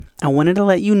I wanted to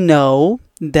let you know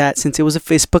that since it was a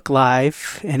Facebook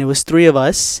Live and it was three of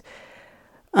us,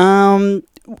 um,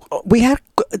 we had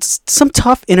some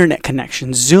tough internet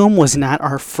connections. Zoom was not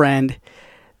our friend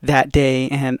that day,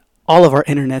 and all of our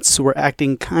internets were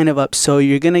acting kind of up. So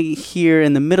you're going to hear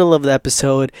in the middle of the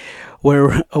episode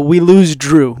where we lose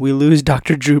Drew. We lose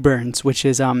Dr. Drew Byrnes, which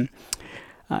is,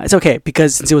 it's okay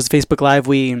because since it was Facebook Live,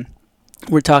 we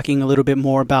were talking a little bit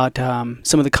more about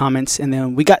some of the comments, and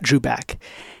then we got Drew back.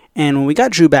 And when we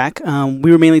got Drew back,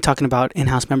 we were mainly talking about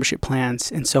in-house membership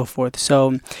plans and so forth.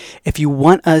 So if you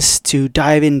want us to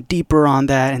dive in deeper on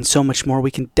that and so much more,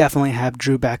 we can definitely have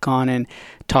Drew back on and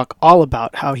talk all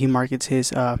about how he markets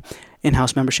his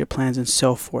in-house membership plans and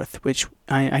so forth, which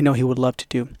I know he would love to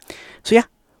do. So yeah,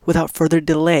 without further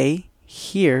delay,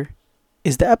 here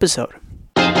is the episode.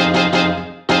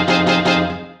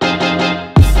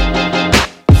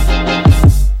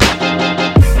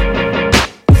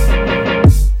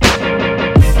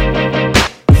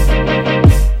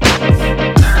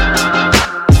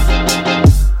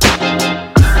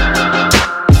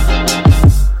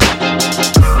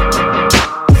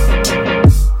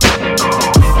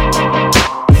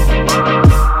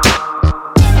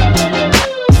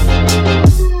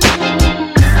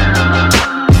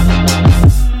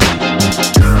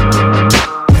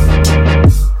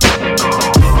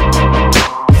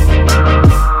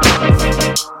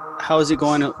 How is it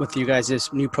going with you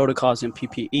guys' new protocols in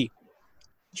PPE?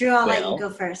 Drew, I'll let you go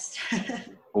first. I've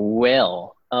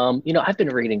been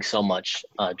reading so much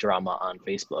drama on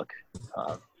Facebook,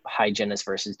 hygienist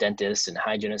versus dentist and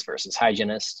hygienist versus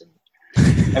hygienist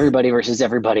and everybody versus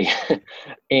everybody.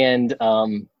 And,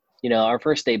 our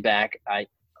first day back,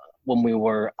 when we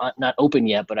were not open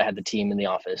yet, but I had the team in the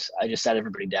office, I just sat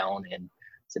everybody down and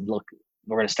said, look,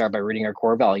 we're going to start by reading our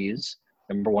core values.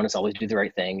 Number one is always do the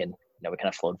right thing. And we kind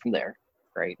of flowed from there,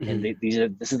 right? Mm-hmm.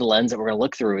 And this is the lens that we're going to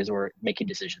look through as we're making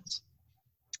decisions.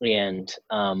 And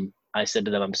I said to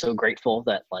them, I'm so grateful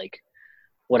that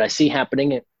what I see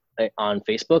happening on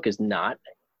Facebook is not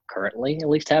currently at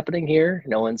least happening here.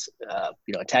 No one's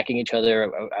attacking each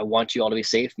other. I want you all to be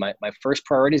safe. My first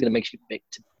priority is going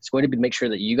to be make sure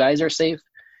that you guys are safe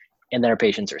and that our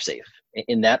patients are safe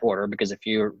in that order. Because if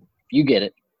you get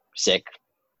it sick,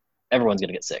 everyone's going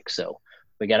to get sick. So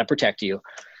we got to protect you.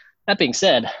 That being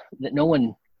said, that no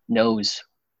one knows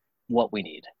what we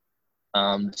need.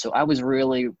 So I was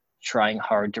really trying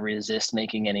hard to resist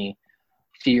making any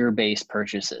fear-based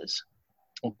purchases.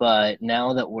 But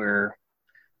now that we're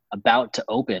about to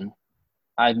open,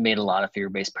 I've made a lot of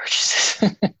fear-based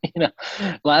purchases.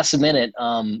 Last minute,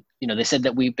 they said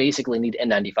that we basically need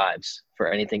N95s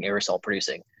for anything aerosol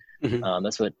producing. Mm-hmm.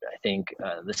 That's what I think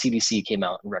the CDC came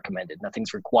out and recommended.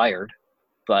 Nothing's required,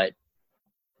 but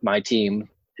my team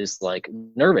is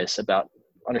nervous about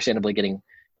understandably getting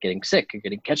sick or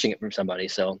catching it from somebody.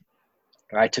 So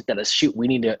I took that as we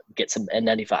need to get some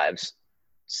N95s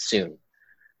soon.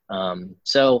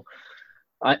 So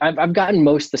I've gotten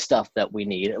most of the stuff that we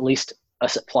need, at least a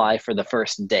supply for the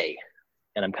first day.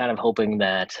 And I'm kind of hoping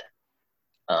that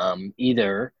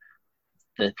either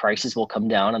the prices will come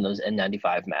down on those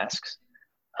N95 masks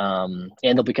and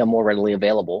they'll become more readily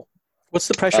available. What's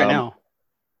the price right now?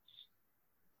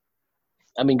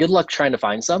 I mean, good luck trying to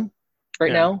find some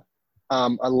right now.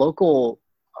 A local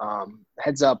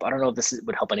heads up, I don't know if this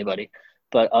would help anybody,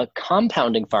 but a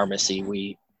compounding pharmacy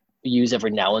we use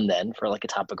every now and then for a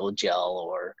topical gel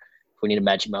or if we need a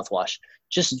magic mouthwash,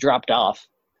 just dropped off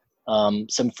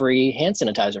some free hand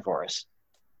sanitizer for us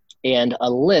and a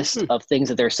list of things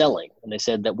that they're selling. And they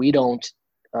said that we don't,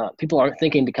 people aren't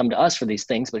thinking to come to us for these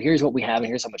things, but here's what we have and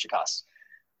here's how much it costs.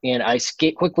 And I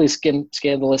quickly scanned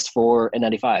the list for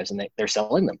N95s, and they're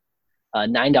selling them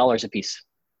 $9 a piece.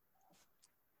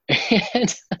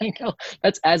 And I know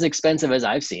that's as expensive as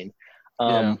I've seen.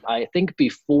 I think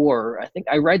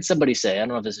I read somebody say, I don't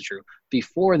know if this is true,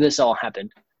 before this all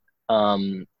happened,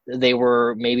 they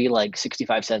were maybe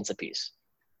 65 cents a piece.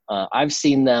 I've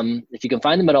seen them, if you can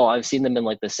find them at all, I've seen them in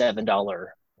the $7, $5,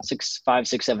 $6,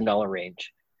 $7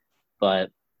 range.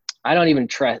 But I don't even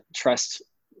trust.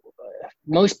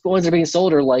 Most ones that are being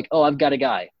sold are oh, I've got a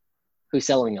guy who's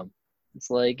selling them. It's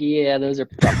yeah, those are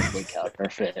probably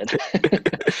counterfeit.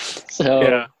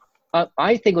 So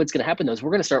I think what's going to happen though is we're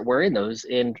going to start wearing those,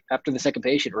 and after the second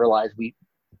patient realize we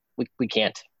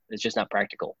can't. It's just not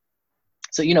practical.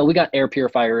 So we got air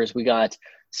purifiers, we got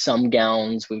some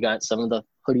gowns, we've got some of the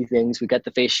hoodie things, we got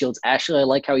the face shields. Ashley, I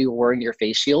like how you were wearing your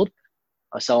face shield.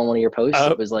 I saw on one of your posts.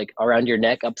 It was around your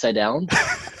neck, upside down.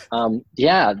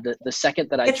 The second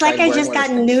that it's I just got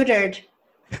neutered.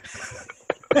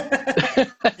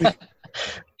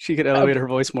 She could elevate her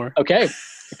voice more. Okay.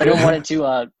 If anyone wanted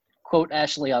to quote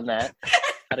Ashley on that.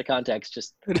 Out of context,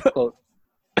 just quote.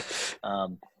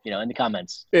 In the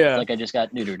comments. Yeah. Like I just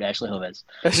got neutered, Ashley Hovez.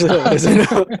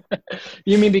 Right.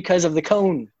 You mean because of the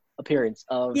cone appearance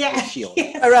of the shield?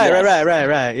 Yes.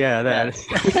 Right. Yeah, that.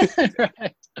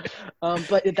 Right.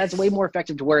 But that's way more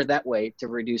effective to wear it that way to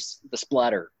reduce the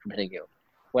splatter from hitting you.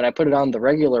 When I put it on the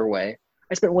regular way,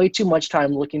 I spent way too much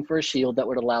time looking for a shield that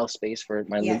would allow space for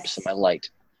my loops and my light.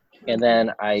 And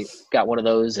then I got one of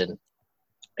those, and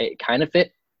it kind of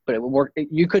fit, but it would work.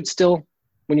 You could still,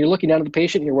 when you're looking down at the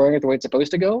patient and you're wearing it the way it's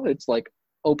supposed to go, it's like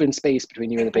open space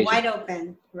between you and the patient. Wide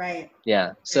open, right.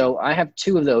 Yeah. So I have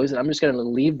 2 of those, and I'm just going to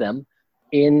leave them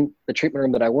in the treatment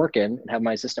room that I work in and have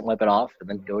my assistant wipe it off and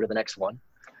then go to the next one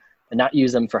and not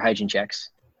use them for hygiene checks.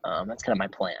 That's kind of my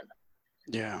plan.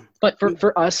 Yeah. But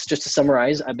for us, just to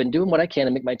summarize, I've been doing what I can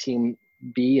to make my team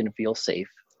be and feel safe.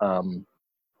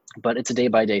 But it's a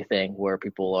day-by-day thing where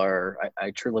people are,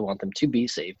 I truly want them to be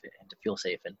safe and to feel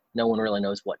safe, and no one really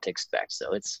knows what to expect.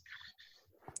 So it's,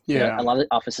 a lot of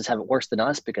offices have it worse than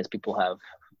us because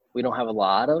we don't have a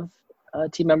lot of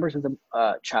team members with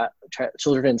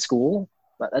children in school.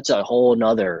 But that's a whole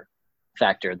nother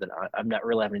factor that I'm not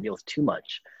really having to deal with too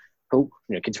much.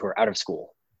 Kids who are out of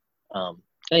school.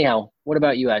 Anyhow, what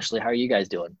about you, Ashley? How are you guys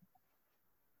doing?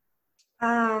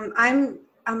 I'm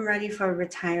ready for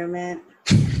retirement.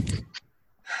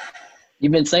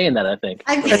 You've been saying that, I think.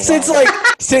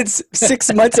 Since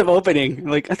 6 months of opening.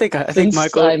 Like I think Since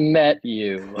Michael. I met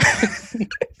you.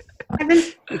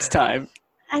 It's time.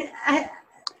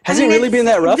 Has it really been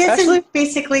that rough, this Ashley? Is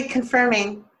basically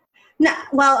confirming. No,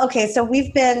 well, okay. So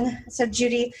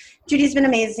Judy's been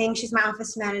amazing. She's my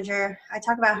office manager. I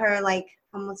talk about her like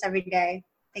almost every day.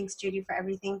 Thanks, Judy, for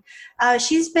everything.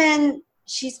 She's been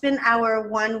our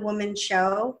one-woman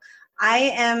show.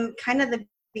 I am kind of the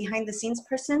behind-the-scenes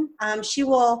person.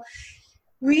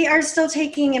 We are still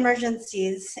taking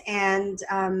emergencies, and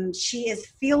she is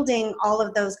fielding all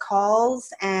of those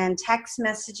calls and text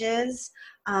messages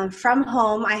from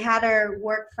home. I had her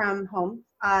work from home.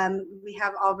 We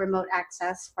have all remote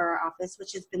access for our office,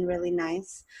 which has been really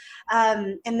nice.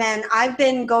 And then I've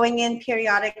been going in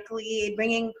periodically,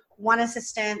 bringing one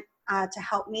assistant to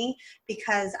help me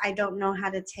because I don't know how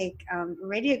to take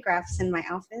radiographs in my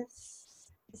office.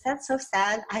 Is that so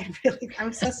sad?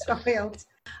 I'm so spoiled.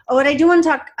 What I do want to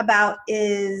talk about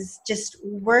is just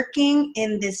working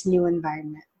in this new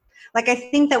environment. Like, I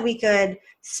think that we could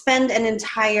spend an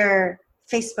entire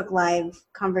Facebook Live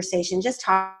conversation just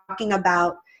talking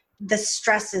about the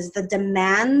stresses, the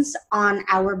demands on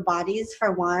our bodies,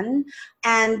 for one,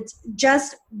 and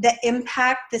just the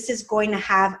impact this is going to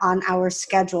have on our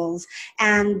schedules.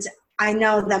 And I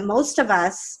know that most of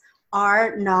us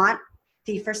are not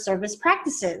fee-for-service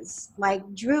practices like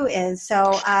Drew is.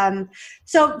 So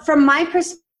from my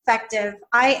perspective,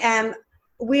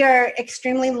 we are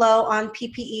extremely low on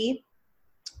PPE.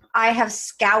 I have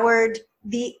scoured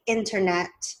the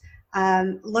internet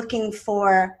looking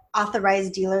for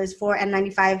authorized dealers for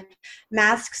N95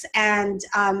 masks, and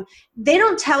they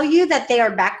don't tell you that they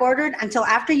are back ordered until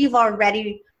after you've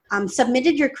already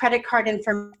submitted your credit card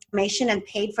information and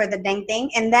paid for the dang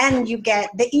thing, and then you get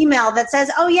the email that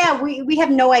says, oh yeah, we have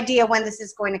no idea when this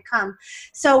is going to come.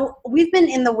 So we've been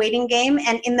in the waiting game,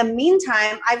 and in the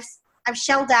meantime, I've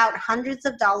shelled out hundreds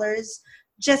of dollars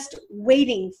just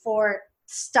waiting for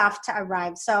stuff to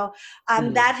arrive. So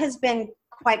that has been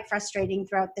quite frustrating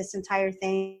throughout this entire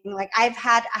thing. Like, I've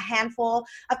had a handful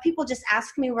of people just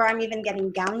ask me where I'm even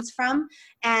getting gowns from,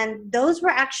 and those were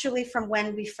actually from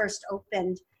when we first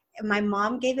opened. My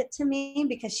mom gave it to me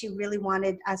because she really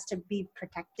wanted us to be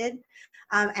protected.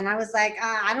 And I was like,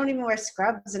 I don't even wear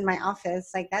scrubs in my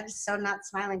office. Like, that is so not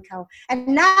Smiling Co. And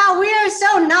now we are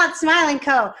so not Smiling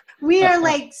Co. We are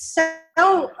like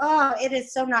it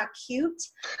is so not cute.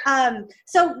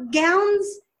 So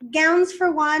gowns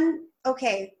for one.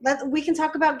 Okay, we can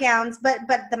talk about gowns, but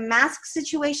the mask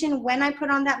situation, when I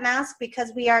put on that mask,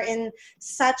 because we are in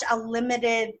such a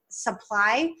limited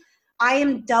supply, I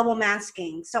am double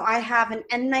masking. So I have an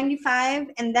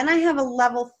N95, and then I have a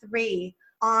level 3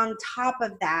 on top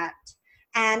of that.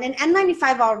 And an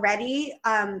N95 already,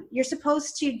 you're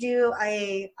supposed to do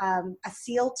a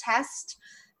seal test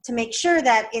to make sure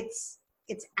that it's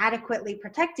adequately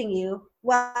protecting you.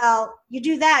 Well, you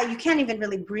do that, you can't even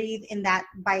really breathe in that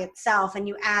by itself, and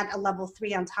you add a level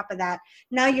 3 on top of that.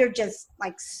 Now you're just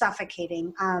like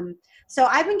suffocating. So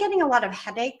I've been getting a lot of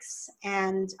headaches,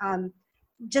 and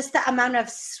just the amount of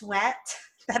sweat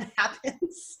that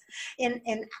happens in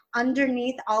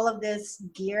underneath all of this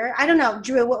gear. I don't know,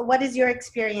 Drew, what is your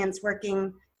experience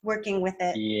working with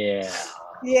it?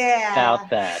 Yeah. About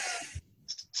that.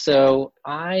 So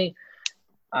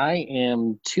I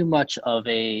am too much of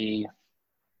a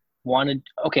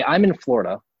okay, I'm in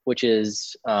Florida, which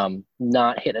is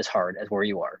not hit as hard as where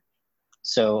you are.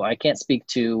 So I can't speak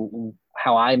to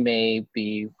how I may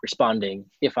be responding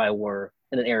if I were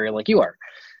in an area like you are.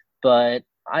 But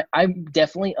I'm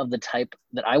definitely of the type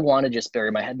that I want to just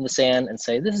bury my head in the sand and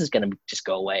say, this is going to just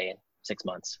go away in 6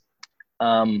 months.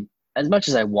 As much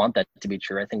as I want that to be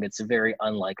true, I think it's very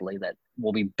unlikely that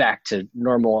we'll be back to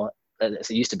normal as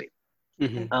it used to be.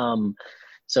 Mm-hmm.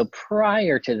 So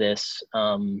prior to this,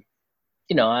 I'll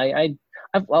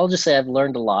just say I've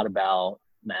learned a lot about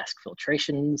mask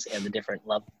filtrations and the different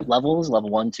levels, level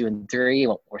 1, 2, and 3,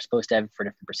 what we're supposed to have for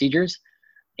different procedures,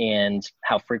 and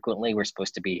how frequently we're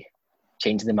supposed to be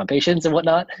changing them on patients and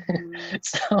whatnot.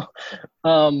 So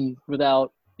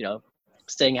without,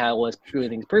 saying how I was doing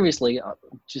things previously, I'm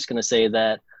just going to say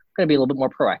that I'm going to be a little bit more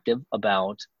proactive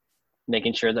about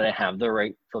making sure that I have the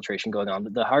right filtration going on.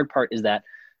 But the hard part is that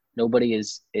nobody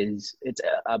it's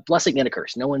a blessing and a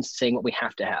curse. No one's saying what we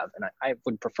have to have. And I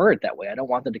would prefer it that way. I don't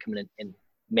want them to come in and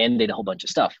mandate a whole bunch of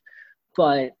stuff.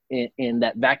 But in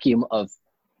that vacuum of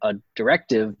a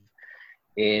directive,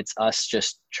 it's us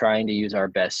just trying to use our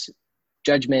best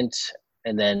judgment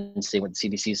and then see what the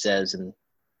CDC says, and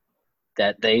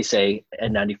that they say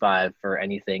N95 for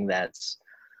anything that's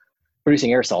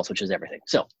producing aerosols, which is everything.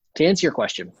 So to answer your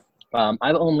question,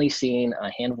 I've only seen a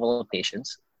handful of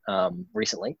patients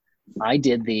recently. I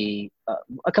did a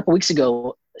couple weeks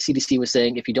ago, CDC was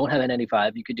saying if you don't have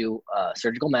N95, you could do a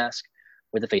surgical mask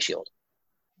with a face shield.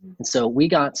 And so we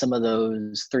got some of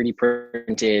those 3D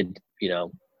printed,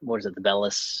 what is it, the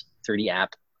Byrnes 3D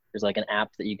app. There's like an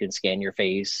app that you can scan your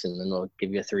face and then they'll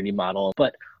give you a 3D model.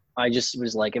 But I just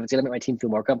was like, if it's going to make my team feel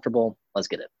more comfortable, let's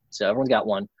get it. So everyone's got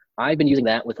one. I've been using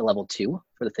that with a level 2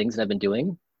 for the things that I've been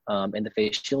doing. And the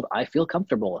face shield, I feel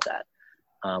comfortable with that.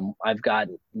 I've got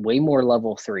way more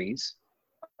level 3s.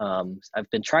 I've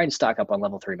been trying to stock up on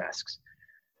level 3 masks.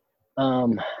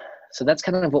 So that's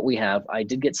kind of what we have. I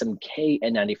did get some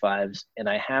N95s, and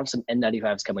I have some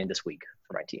N95s coming this week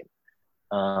for my team.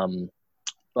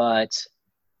 But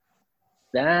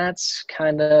that's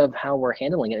kind of how we're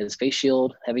handling it, is face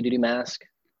shield, heavy duty mask.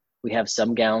 We have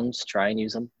some gowns, try and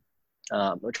use them.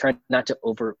 We're trying not to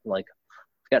we've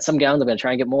got some gowns, I'm going to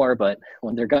try and get more, but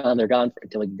when they're gone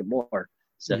until we can get more.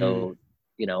 So,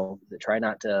 try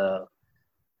not to,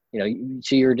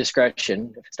 to your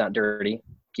discretion, if it's not dirty,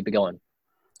 keep it going.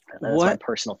 That's my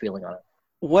personal feeling on it.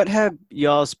 What have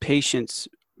y'all's patients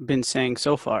been saying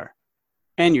so far,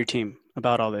 and your team,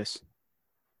 about all this?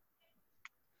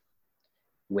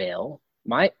 Well,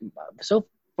 so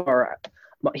far,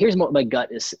 here's what my gut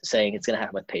is saying it's going to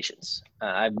happen with patients.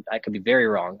 I could be very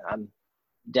wrong. I'm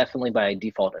definitely by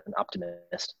default an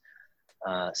optimist.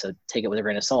 So take it with a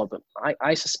grain of salt. But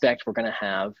I suspect we're going to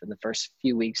have, in the first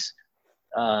few weeks,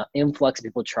 influx of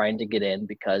people trying to get in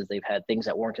because they've had things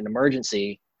that weren't an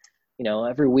emergency.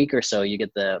 Every week or so, you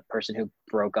get the person who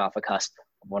broke off a cusp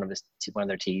of one of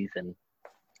their teeth, and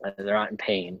they're not in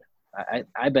pain.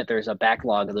 I bet there's a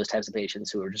backlog of those types of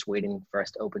patients who are just waiting for us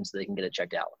to open so they can get it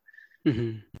checked out,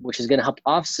 which is going to help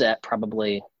offset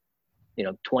probably,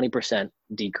 20%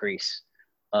 decrease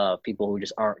of people who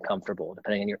just aren't comfortable.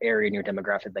 Depending on your area and your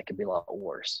demographic, that could be a lot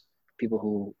worse. People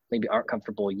who maybe aren't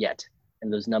comfortable yet,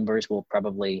 and those numbers will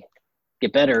probably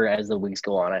get better as the weeks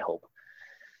go on, I hope.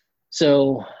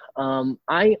 So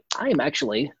I am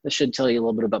actually, this should tell you a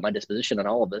little bit about my disposition on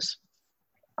all of this.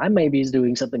 I may be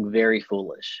doing something very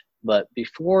foolish, but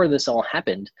before this all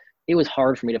happened, it was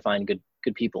hard for me to find good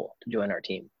people to join our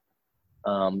team.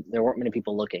 There weren't many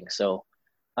people looking. So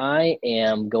I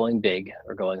am going big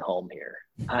or going home here.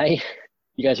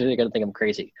 You guys are going to think I'm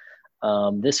crazy.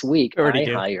 This week I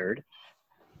hired,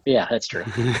 yeah, that's true.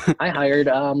 I hired,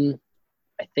 I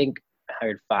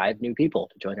hired 5 new people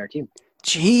to join our team.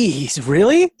 Jeez,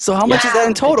 really? So how much is that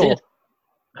in total?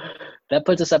 That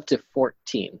puts us up to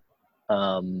 14.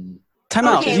 Time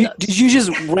out. Did you just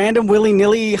random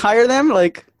willy-nilly hire them?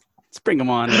 Like, let's bring them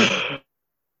on.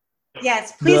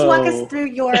 Yes, please walk us through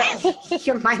your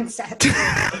mindset.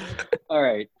 All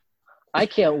right. I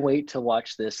can't wait to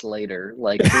watch this later,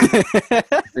 like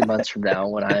 3 months from now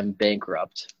when I'm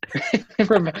bankrupt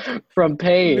from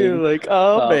paying You're like,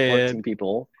 oh, man. 14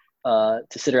 people to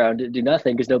sit around and do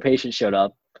nothing because no patients showed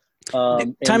up.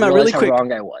 Time out really quick. How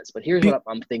wrong I was. But here's what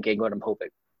I'm thinking, what I'm hoping.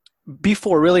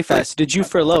 Before, really fast, did you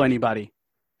furlough anybody?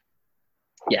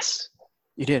 Yes.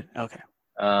 You did? Okay.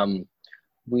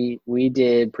 We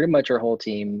did pretty much our whole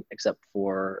team except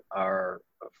for our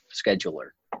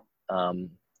scheduler.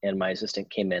 And my assistant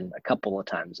came in a couple of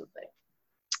times with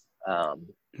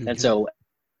me. And so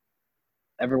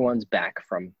everyone's back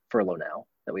from furlough now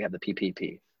that we have the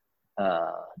PPP.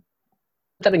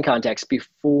 Put that in context,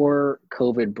 before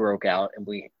COVID broke out and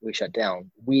we shut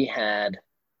down, we had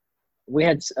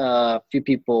a few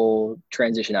people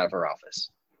transition out of our office.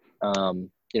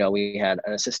 We had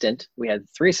an assistant. We had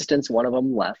 3 assistants. One of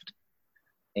them left,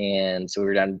 and so we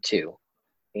were down to 2.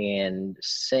 And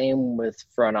same with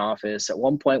front office. At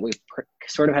one point, we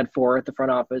sort of had 4 at the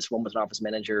front office. One was an office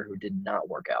manager who did not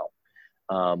work out,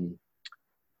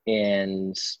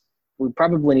 and we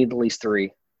probably need at least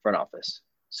 3 front office.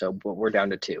 So but we're down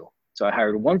to 2. So I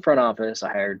hired 1 front office. I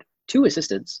hired 2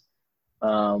 assistants.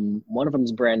 One of them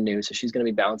is brand new, so she's going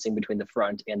to be bouncing between the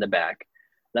front and the back.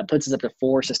 That puts us up to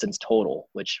 4 assistants total,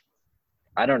 which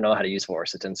I don't know how to use 4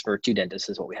 assistants for 2 dentists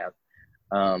is what we have.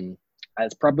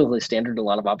 It's probably standard in a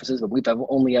lot of offices, but we've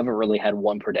only ever really had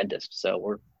 1 per dentist.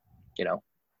 So we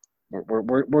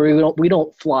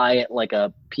don't fly at like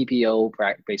a PPO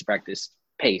based practice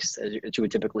pace as you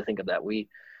would typically think of that. We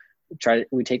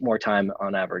take more time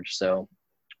on average. So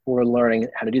we're learning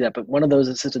how to do that. But one of those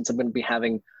assistants I'm going to be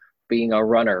being a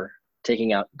runner,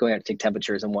 going out to take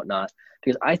temperatures and whatnot,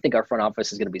 because I think our front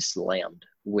office is going to be slammed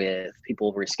with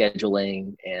people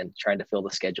rescheduling and trying to fill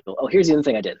the schedule. Oh, here's the other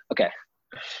thing I did. Okay.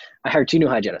 I hired 2 new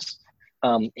hygienists.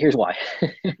 Here's why.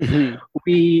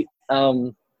 We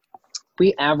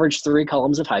averaged 3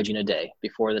 columns of hygiene a day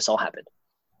before this all happened.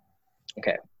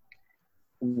 Okay.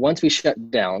 Once we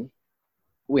shut down,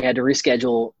 we had to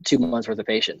reschedule 2 months worth of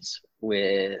patients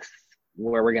with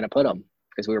where we're going to put them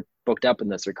because we were booked up in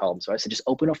those 3 columns. So I said, just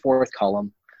open a 4th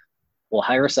column. We'll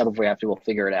hire a sub if we have to. We'll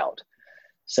figure it out.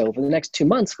 So for the next 2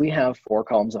 months, we have 4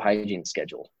 columns of hygiene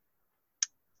scheduled.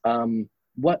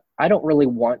 I don't really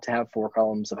want to have 4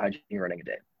 columns of hygiene running a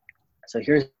day. So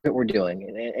here's what we're doing.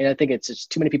 And I think it's just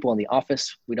too many people in the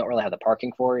office. We don't really have the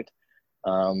parking for it.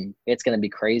 It's going to be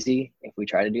crazy if we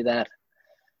try to do that.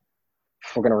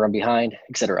 We're going to run behind,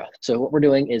 etc. So what we're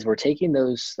doing is we're taking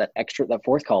that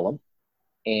 4th column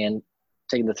and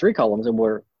taking the 3 columns, and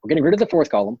we're getting rid of the 4th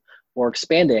column. We're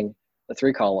expanding the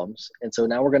 3 columns. And so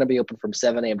now we're going to be open from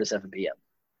 7 a.m. to 7 p.m.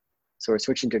 So we're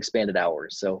switching to expanded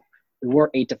hours. So we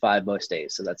work 8 to 5 most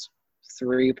days. So that's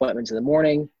 3 appointments in the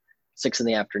morning, 6 in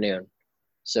the afternoon.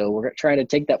 So we're trying to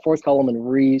take that 4th column and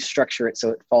restructure it so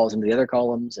it falls into the other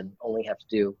columns and only have to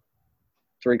do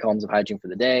 3 columns of hygiene for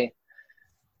the day.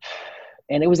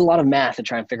 And it was a lot of math to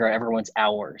try and figure out everyone's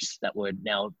hours that would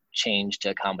now change to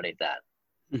accommodate that.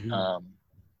 Mm-hmm.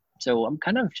 So I'm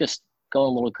kind of just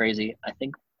going a little crazy. I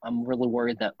think I'm really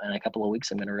worried that in a couple of weeks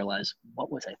I'm going to realize,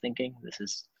 what was I thinking? This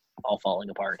is all falling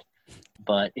apart.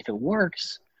 But if it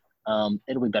works,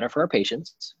 it'll be better for our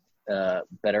patients,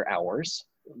 better hours,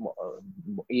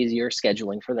 easier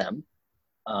scheduling for them.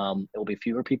 It will be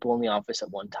fewer people in the office at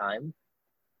one time.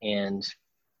 And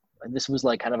this was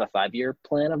like kind of a 5-year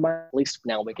plan of mine. At least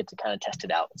now we get to kind of test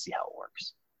it out and see how it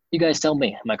works. You guys tell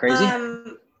me, am I crazy?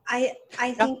 I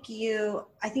think you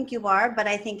are, but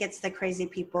I think it's the crazy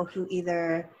people who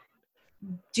either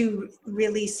do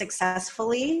really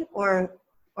successfully or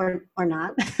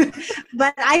not.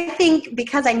 But I think,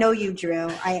 because I know you, Drew,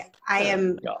 I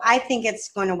think it's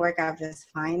going to work out just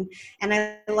fine. And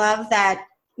I love that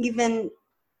even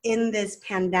in this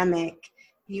pandemic,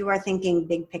 you are thinking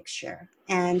big picture.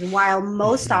 And while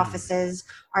most offices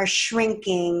are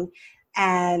shrinking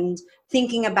and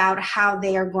thinking about how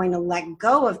they are going to let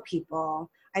go of people,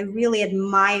 I really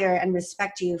admire and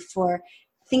respect you for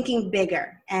thinking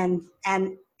bigger and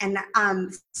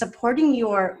supporting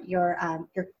your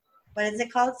what is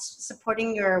it called?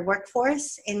 Supporting your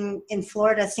workforce in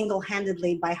Florida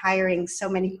single-handedly by hiring so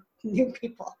many new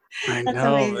people. I That's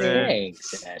know, amazing.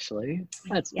 Thanks, Ashley.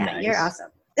 That's nice. You're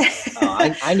awesome.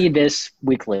 I need this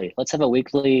weekly. Let's have a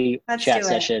weekly chat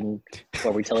session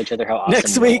where we tell each other how awesome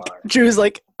next week, Drew's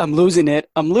like, I'm losing it.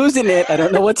 I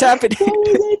don't know what's happening. What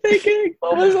was I thinking?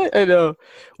 What was I know.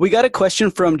 We got a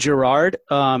question from Gerard.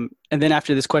 And then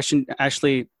after this question,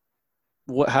 Ashley,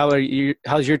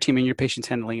 how's your team and your patients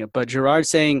handling it? But Gerard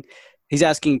saying, he's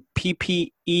asking,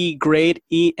 PPE grade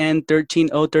EN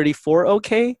 13034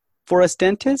 okay for us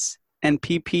dentists, and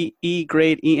PPE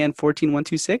grade EN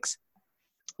 14126?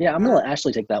 Yeah, I'm going to let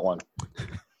Ashley take that one.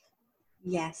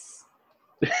 Yes.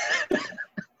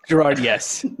 Gerard,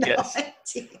 yes. No yes.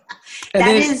 idea.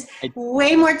 That is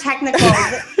way more technical.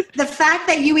 The fact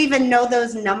that you even know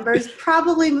those numbers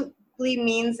probably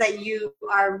means that you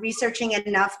are researching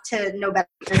enough to know better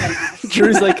than us.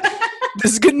 Drew's like,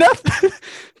 this is good enough.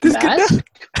 This is good enough.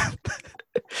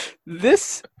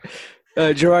 This,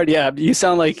 Gerard, yeah, you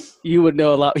sound like you would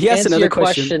know a lot. He asked another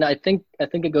question. I think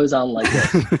it goes on like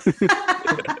this.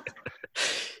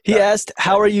 He asked,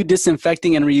 how are you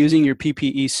disinfecting and reusing your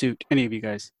PPE suit? Any of you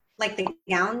guys? Like the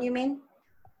gown, you mean?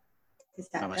 Is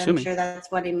that, I'm I'm assuming. sure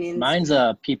that's what it means. Mine's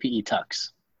a PPE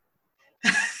tux.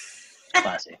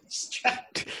 Classy.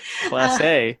 Class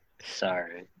A.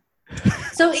 Sorry.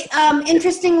 So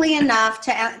interestingly enough,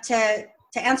 to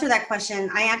answer that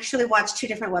question, I actually watched 2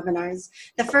 different webinars.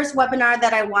 The first webinar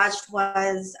that I watched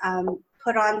was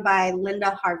put on by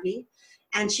Linda Harvey,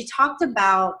 and she talked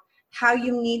about how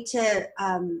you need to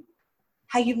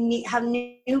how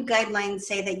new guidelines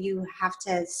say that you have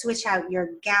to switch out your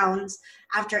gowns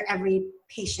after every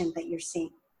patient that you're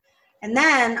seeing. And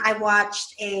then I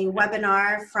watched a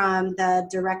webinar from the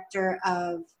director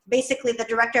of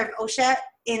OSHA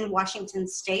in Washington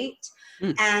State.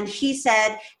 And he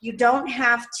said, you don't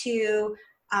have to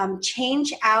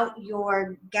change out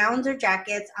your gowns or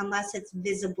jackets unless it's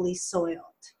visibly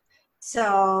soiled.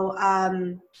 So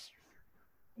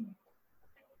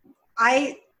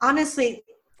I honestly...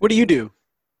 What do you do?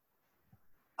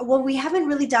 Well, we haven't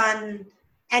really done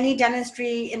any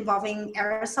dentistry involving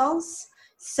aerosols.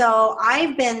 So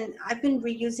I've been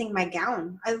reusing my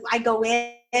gown. I go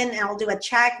in and I'll do a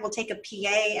check. We'll take a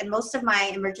PA, and most of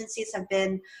my emergencies have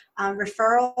been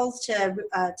referrals to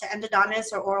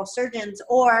endodontists or oral surgeons,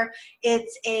 or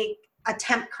it's a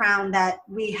temp crown that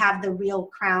we have the real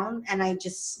crown, and I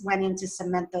just went in to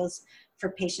cement those for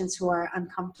patients who are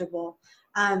uncomfortable.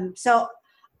 So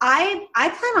I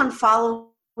plan on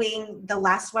following the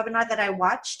last webinar that I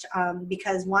watched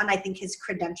because one, I think his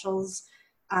credentials.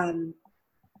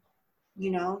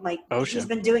 Like OSHA. he's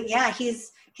been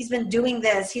doing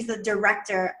this. He's the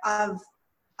director of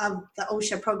the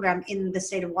OSHA program in the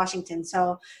state of Washington.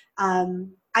 So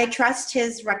I trust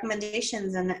his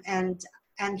recommendations,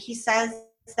 and he says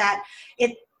that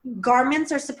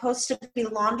garments are supposed to be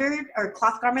laundered, or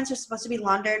cloth garments are supposed to be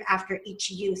laundered after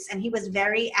each use. And he was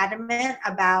very adamant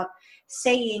about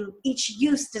saying each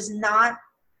use does not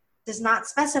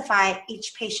specify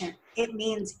each patient. It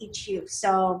means each use.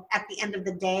 So at the end of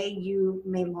the day, you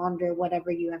may launder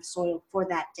whatever you have soiled for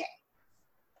that day.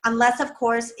 Unless, of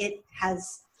course, it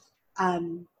has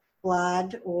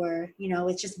blood or,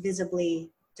 it's just visibly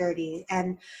dirty.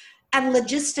 And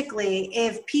logistically,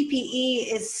 if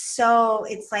PPE is so,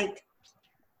 it's like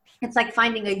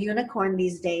finding a unicorn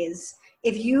these days.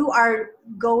 If you are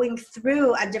going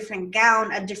through a different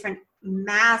gown, a different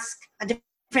mask, a different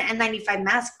N95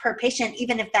 mask per patient,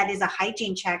 even if that is a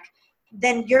hygiene check,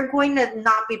 then you're going to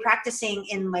not be practicing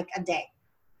in like a day.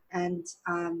 And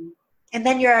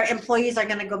then your employees are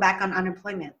going to go back on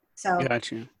unemployment. So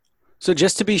Gotcha. So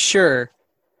just to be sure,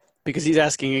 because he's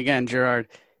asking again, Gerard,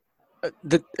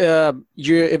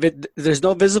 if there's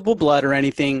no visible blood or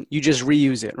anything, you just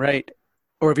reuse it, right?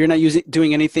 Or if you're not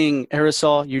doing anything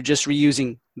aerosol, you're just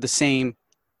reusing the same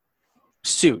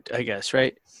suit, I guess,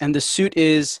 right? And the suit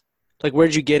is like,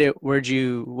 where'd you get it?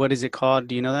 What is it called?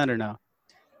 Do you know that or no?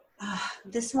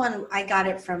 This one, I got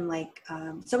it from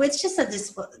so it's just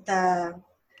the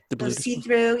blue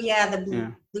see-through,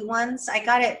 the blue ones. I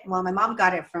got it, my mom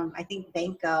got it from, I think,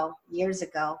 Banco years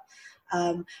ago.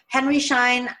 Henry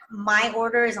Schein, my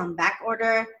order is on back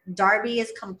order. Darby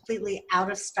is completely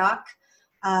out of stock.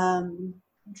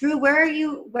 Drew, where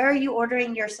are you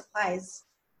ordering your supplies?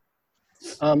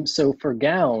 So for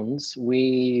gowns,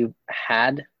 we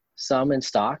had some in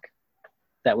stock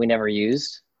that we never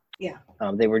used. Yeah.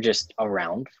 They were just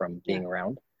around from being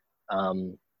around.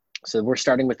 So we're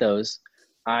starting with those.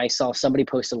 I saw somebody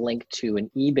post a link to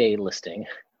an eBay listing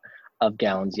of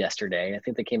gowns yesterday. I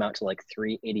think they came out to like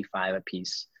 $385 a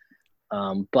piece.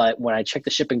 But when I checked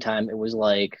the shipping time, it was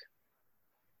like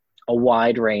a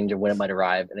wide range of when it might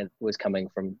arrive, and it was coming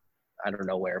from, I don't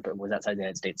know where, but it was outside the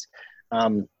United States.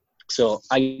 So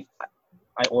I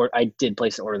did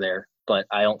place an order there, but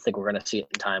I don't think we're going to see it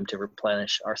in time to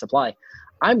replenish our supply.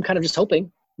 I'm kind of just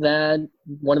hoping that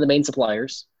one of the main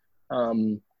suppliers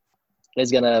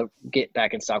is going to get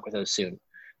back in stock with those soon.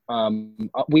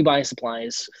 We buy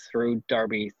supplies through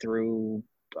Darby, through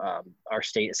our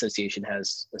state association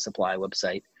has a supply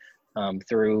website,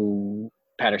 through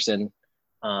Patterson.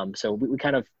 So we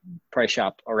kind of price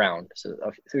shop around, so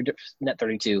through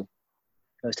Net32,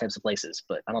 those types of places,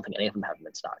 but I don't think any of them have them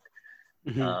in stock.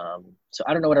 Mm-hmm. So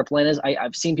I don't know what our plan is.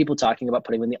 I've seen people talking about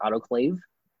putting them in the autoclave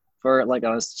for like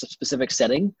on a specific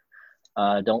setting.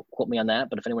 Don't quote me on that,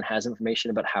 but if anyone has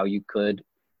information about how you could,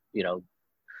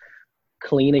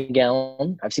 clean a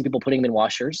gown, I've seen people putting them in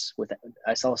washers.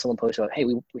 I saw someone post about, hey,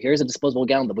 here's a disposable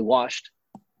gown that we washed.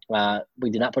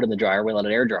 We did not put it in the dryer. We let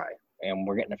it air dry, and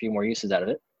we're getting a few more uses out of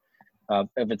it.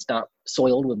 If it's not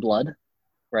soiled with blood,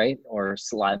 right, or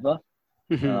saliva,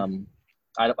 mm-hmm.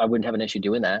 I wouldn't have an issue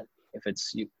doing that. If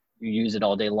it's you use it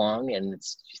all day long and you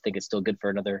think it's still good for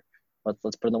another, let's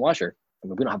put it in the washer. I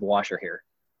mean, we don't have a washer here,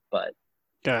 but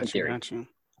in Gotcha, theory. gotcha.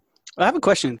 I have a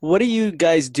question. What are you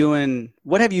guys doing?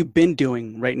 What have you been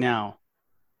doing right now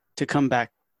to come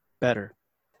back better?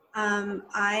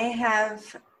 I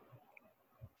have.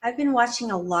 I've been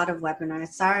watching a lot of webinars.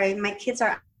 Sorry, my kids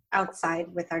are outside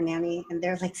with our nanny, and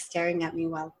they're like staring at me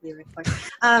while we record.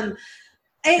 Um,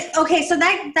 okay, so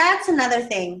that's another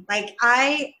thing. Like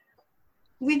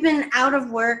we've been out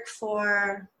of work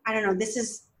for, I don't know. This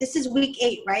is week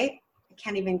 8, right? I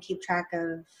can't even keep track of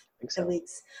I think the so.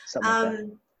 weeks. Something like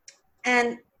that.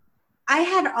 And I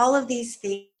had all of these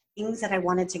things that I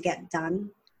wanted to get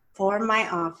done for my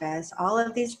office, all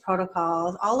of these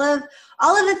protocols, all of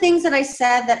the things that I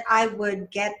said that I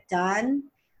would get done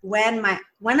when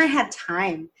I had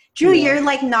time. Drew, Yeah. you're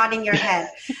like nodding your head.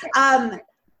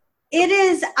 It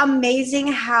is amazing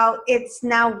how it's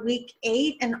now week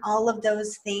 8 and all of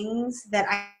those things that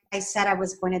I said I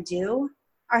was going to do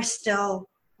are still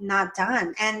not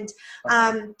done. And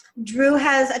Drew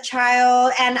has a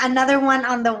child and another one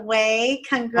on the way. Oh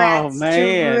Congrats,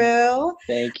 man. Drew.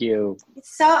 Thank you,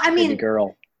 So, I baby mean,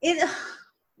 girl.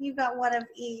 you got one of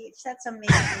each. That's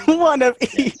amazing. One of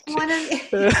each. One of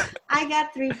I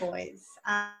got 3 boys.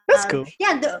 That's cool.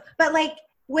 Yeah, but like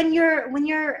when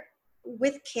you're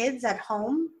with kids at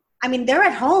home, I mean, they're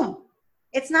at home.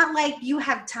 It's not like you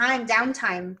have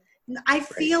downtime. I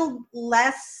feel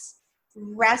less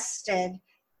rested.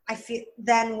 I feel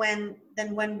than when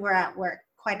we're at work,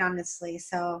 quite honestly.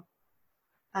 So,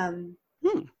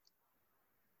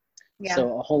 yeah.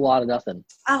 So a whole lot of nothing.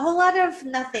 A whole lot of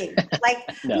nothing. Like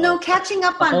No. catching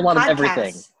up A on whole lot of podcasts.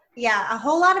 everything. Yeah, a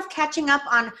whole lot of catching up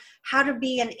on how to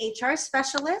be an HR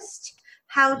specialist,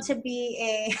 how to be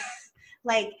a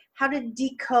like how to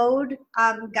decode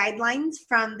guidelines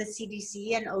from the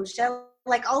CDC and OSHA,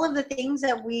 like all of the things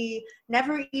that we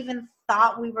never even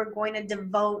thought we were going to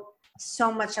devote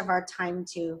so much of our time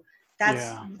to.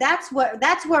 That's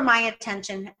where my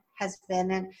attention has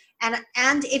been.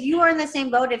 And if you are in the same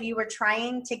boat, if you were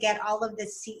trying to get all of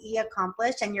this CE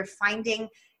accomplished and you're finding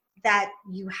that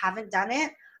you haven't done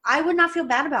it, I would not feel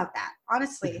bad about that.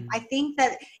 Honestly, Mhm. I think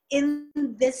that in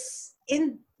this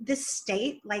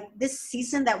state, like this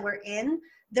season that we're in,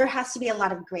 there has to be a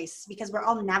lot of grace because we're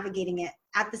all navigating it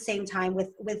at the same time with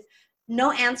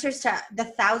no answers to the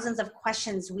thousands of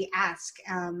questions we ask.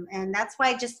 And that's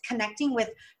why just connecting with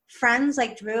friends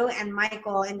like Drew and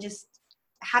Michael and just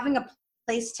having a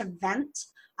place to vent.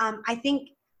 I think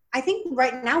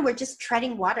right now we're just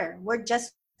treading water. We're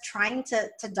just trying to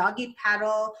doggy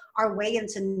paddle our way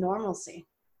into normalcy.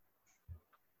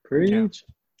 Preach.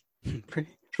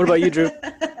 What about you, Drew?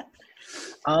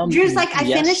 Drew's like, I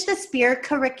yes. finished the Spear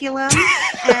curriculum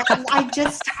and I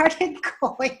just started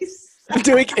going.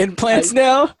 Doing implants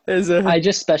now? I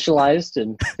just specialized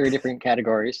in 3 different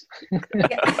categories.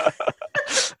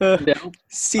 No,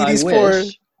 CD's I 4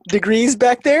 wish. degrees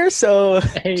back there, so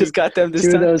Hey, just got them this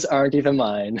 2 time. of those aren't even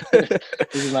mine.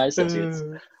 These are my associates.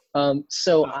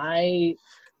 So I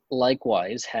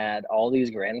likewise had all these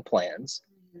grand plans.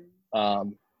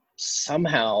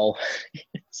 Somehow,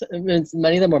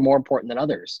 many of them are more important than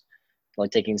others, like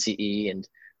taking CE, and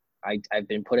I've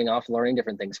been putting off learning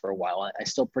different things for a while. I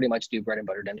still pretty much do bread and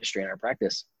butter dentistry in our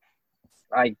practice.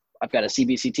 I've got a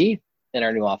CBCT in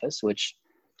our new office, which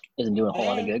isn't doing a whole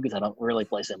lot of good because I don't really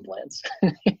place implants.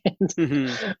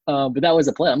 But that was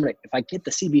the plan. If I get the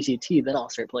CBCT, then I'll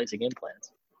start placing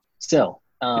implants. So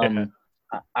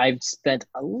I've spent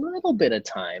a little bit of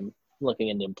time looking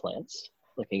into implants,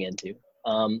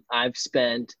 I've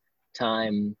spent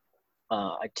time,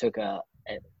 I'm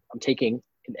taking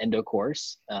an endo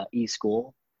course,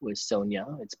 eSchool with Sonia.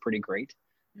 It's pretty great.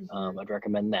 I'd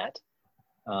recommend that.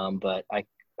 But I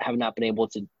have not been able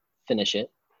to finish it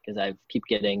because I keep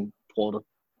getting pulled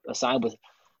aside with,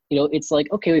 it's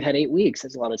like, okay, we've had 8 weeks.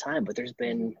 That's a lot of time, but there's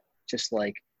been just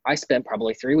like, I spent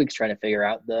probably 3 weeks trying to figure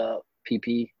out the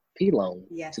PPP loan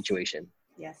situation.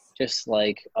 Yes. Just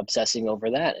like obsessing over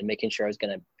that and making sure I was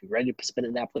going to be ready to submit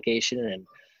an application. And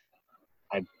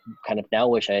I kind of now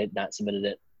wish I had not submitted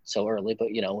it so early, but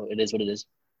it is what it is.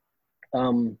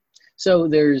 So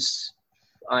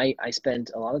I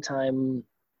spent a lot of time.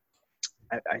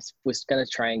 I was going to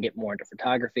try and get more into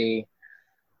photography.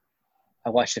 I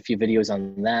watched a few videos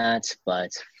on that,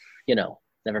 but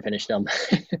never finished them.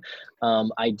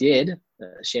 I did,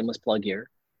 shameless plug here,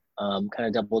 kind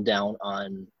of double down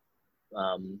on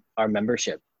our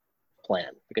membership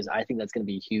plan because I think that's going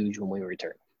to be huge when we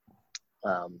return.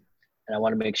 And I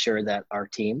want to make sure that our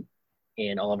team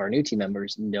and all of our new team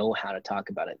members know how to talk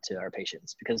about it to our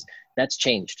patients because that's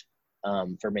changed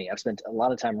for me. I've spent a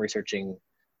lot of time researching,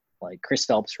 like Chris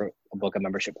Phelps wrote a book on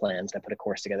membership plans. And I put a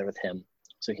course together with him.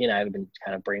 So he and I have been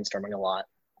kind of brainstorming a lot.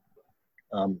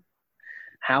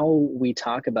 How we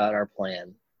talk about our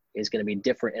plan is going to be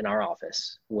different in our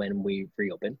office when we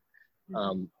reopen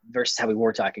versus how we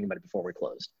were talking about it before we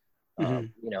closed. You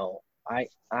know,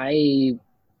 I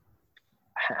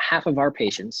half of our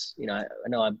patients, you know, I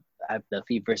know I have the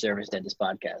fee for service dentist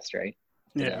podcast, right?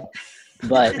 Yeah. You know,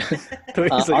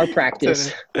 but our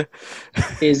practice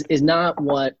is not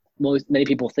what many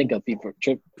people think of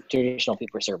traditional fee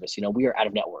for service. You know, we are out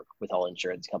of network with all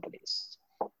insurance companies.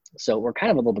 So we're kind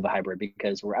of a little bit of a hybrid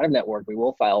because we're out of network. We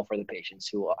will file for the patients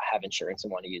who have insurance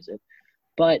and want to use it,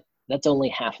 but that's only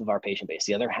half of our patient base.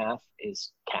 The other half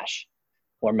is cash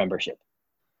or membership.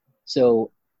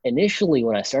 So initially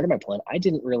when I started my plan, I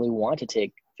didn't really want to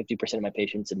take 50% of my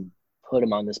patients and put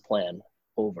them on this plan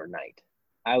overnight.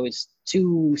 I was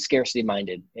too scarcity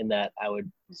minded in that I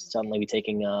would suddenly be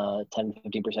taking 10, 15%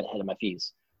 hit of my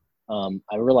fees.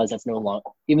 I realized that's no longer,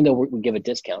 even though we give a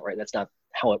discount, right? That's not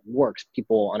how it works.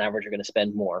 People on average are going to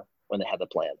spend more when they have the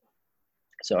plan.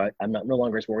 So I'm no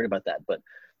longer as worried about that. But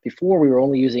before we were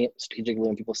only using it strategically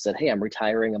when people said, hey, I'm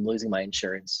retiring, I'm losing my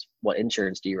insurance. What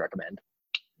insurance do you recommend?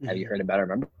 Have you heard about our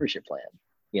membership plan?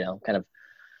 You know, kind of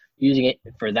using it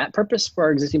for that purpose for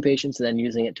our existing patients and then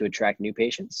using it to attract new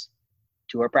patients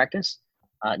to our practice.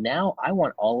 Now I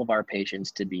want all of our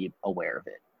patients to be aware of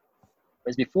it.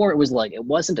 Whereas before it was like, it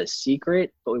wasn't a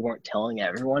secret, but we weren't telling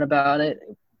everyone about it.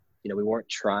 You know, we weren't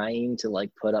trying to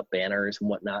like put up banners and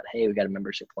whatnot. Hey, we got a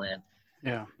membership plan.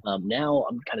 Yeah. Now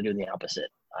I'm kind of doing the opposite.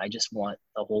 I just want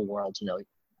the whole world to know,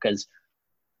 because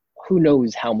who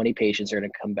knows how many patients are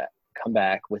going to come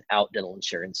back without dental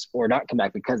insurance or not come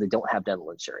back because they don't have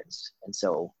dental insurance. And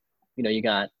so, you know, you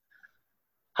got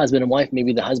husband and wife,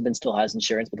 maybe the husband still has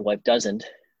insurance, but the wife doesn't.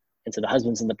 And so the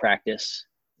husband's in the practice.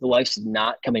 The wife's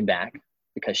not coming back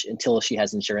because until she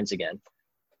has insurance again.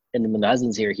 And then when the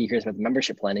husband's here, he hears about the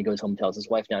membership plan. He goes home and tells his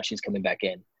wife, now she's coming back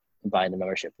in and buying the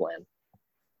membership plan.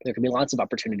 There can be lots of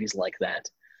opportunities like that.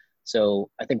 So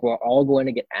I think we're all going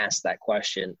to get asked that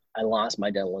question. I lost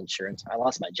my dental insurance. I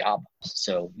lost my job.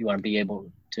 So you want to be able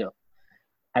to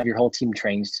have your whole team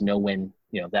trained to know when,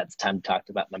 you know, that's time to talk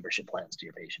about membership plans to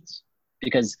your patients.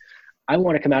 Because I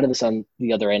want to come out of this on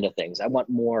the other end of things. I want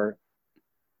more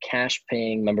cash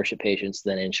paying membership patients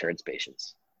than insurance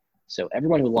patients. So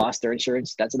everyone who lost their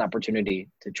insurance, that's an opportunity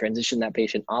to transition that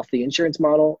patient off the insurance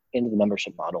model into the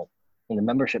membership model. And the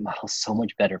membership model is so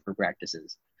much better for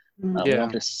practices. We don't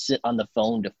have to sit on the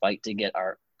phone to fight to get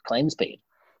our claims paid.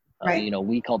 Right. You know,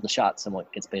 we call the shots and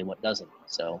what gets paid and what doesn't.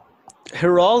 So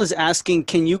Hiral is asking,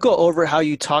 can you go over how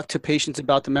you talk to patients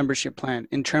about the membership plan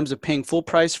in terms of paying full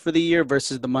price for the year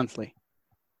versus the monthly?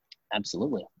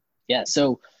 Absolutely. Yeah.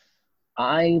 So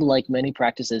I, like many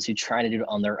practices who try to do it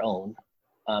on their own,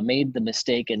 made the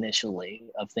mistake initially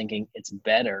of thinking it's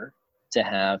better to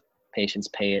have patients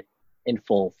pay it in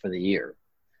full for the year.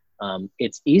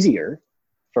 It's easier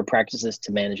for practices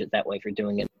to manage it that way if you're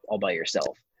doing it all by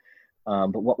yourself.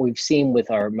 But what we've seen with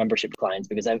our membership clients,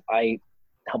 because I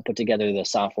helped put together the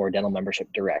software Dental Membership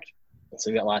Direct. And so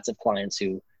we've got lots of clients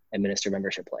who administer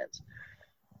membership plans.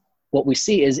 What we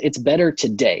see is it's better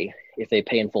today if they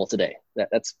pay in full today.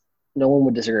 That's no one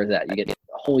would disagree with that. You get a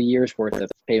whole year's worth of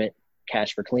payment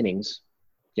cash for cleanings,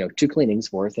 you know, 2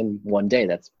 cleanings worth in one day.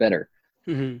 That's better.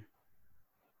 Mm-hmm.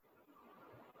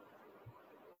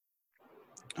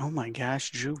 Oh my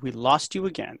gosh, Drew, we lost you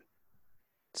again.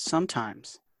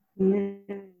 Sometimes.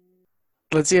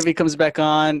 Let's see if he comes back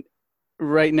on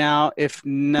right now. If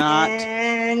not,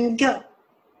 and go.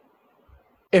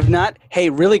 If not, hey,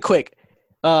 really quick.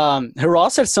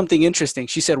 Hiral said something interesting.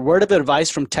 She said, word of advice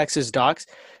from Texas docs,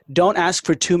 don't ask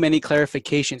for too many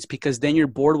clarifications because then your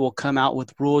board will come out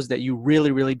with rules that you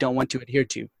really, really don't want to adhere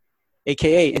to.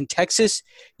 AKA, in Texas,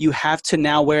 you have to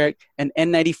now wear an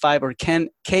N95 or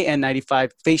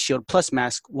KN95 face shield plus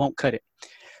mask won't cut it.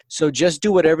 So just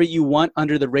do whatever you want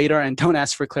under the radar and don't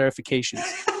ask for clarifications.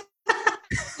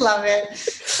 Love it.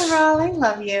 Hiral, I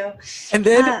love you. And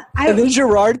then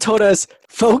Gerard told us,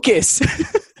 focus.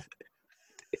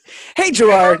 Hey,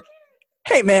 Gerard.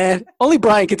 Hey, man. Only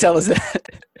Brian can tell us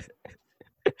that.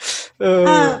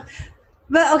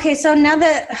 But okay, so now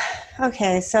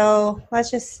that, so let's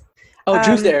just. Oh,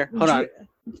 Drew's there. Hold on.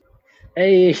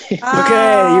 Hey. Okay,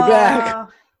 you're back.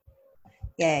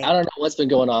 Yay. I don't know what's been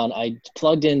going on. I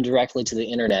plugged in directly to the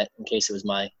internet in case it was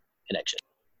my connection.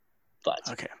 But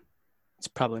okay. It's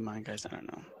probably mine, guys. I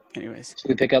don't know. Anyways. Should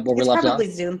we pick up where we left off? Probably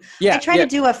Zoom. Yeah. I tried to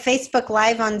do a Facebook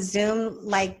Live on Zoom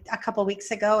like a couple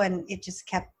weeks ago, and it just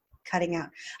kept cutting out.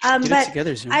 But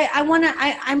together, Zoom.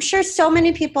 I'm sure so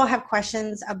many people have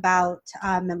questions about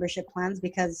membership plans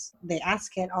because they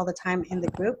ask it all the time in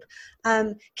the group.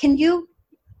 Can you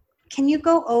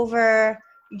go over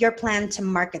your plan to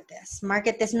market this?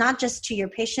 Market this not just to your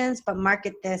patients, but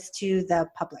market this to the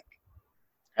public.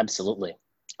 Absolutely.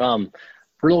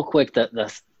 Real quick,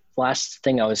 the last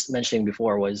thing I was mentioning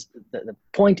before was the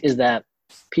point is that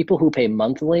people who pay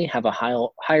monthly have a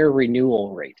higher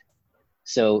renewal rate.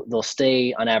 So they'll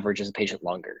stay on average as a patient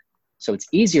longer. So it's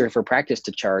easier for practice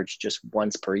to charge just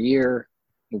once per year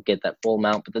and get that full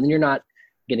amount, but then you're not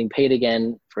getting paid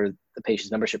again for the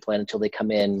patient's membership plan until they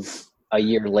come in a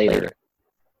year later.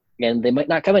 And they might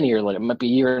not come in a year later. It might be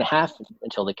a year and a half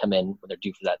until they come in when they're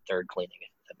due for that third cleaning, if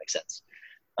that makes sense.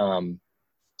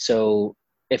 So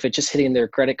if it's just hitting their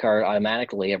credit card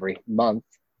automatically every month,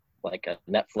 like a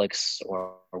Netflix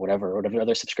or whatever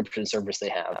other subscription service they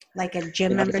have. Like a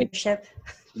gym membership?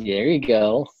 There you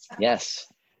go. Yes.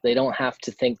 They don't have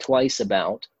to think twice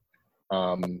about,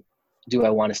 do I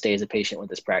want to stay as a patient with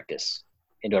this practice?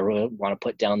 And do I really want to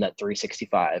put down that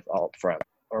 $365 all up front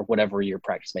or whatever your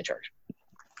practice may charge?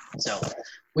 So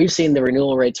we've seen the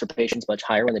renewal rates for patients much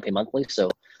higher when they pay monthly. So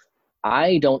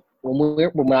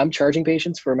when I'm charging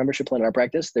patients for a membership plan in our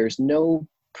practice, there's no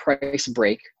price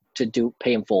break to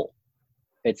pay in full.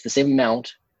 It's the same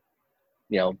amount,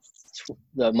 the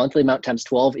monthly amount times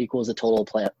 12 equals the total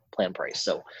plan price.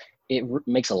 So it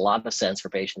makes a lot of sense for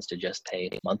patients to just pay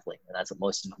monthly, and that's what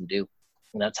most of them do.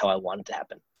 And that's how I want it to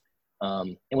happen.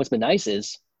 And what's been nice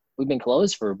is we've been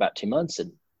closed for about 2 months,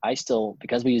 and I still,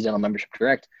 because we use Dental Membership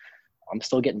Direct, I'm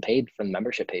still getting paid from the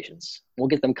membership patients. We'll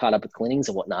get them caught up with cleanings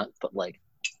and whatnot, but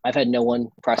I've had no one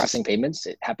processing payments.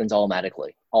 It happens all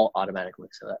automatically.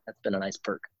 So that's been a nice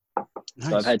perk. Nice.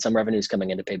 So I've had some revenues coming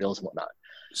in to pay bills and whatnot.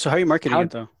 So how are you marketing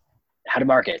it though? How to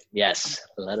market? Yes,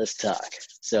 let us talk.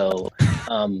 So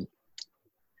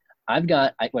I've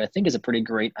got what I think is a pretty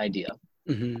great idea.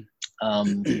 Mm-hmm.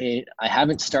 I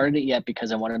haven't started it yet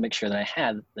because I want to make sure that I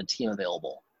have the team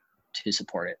available to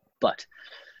support it. But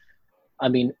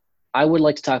I would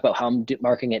like to talk about how I'm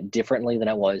marketing it differently than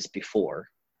I was before.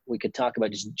 We could talk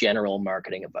about just general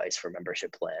marketing advice for a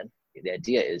membership plan. The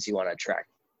idea is you want to attract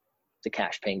the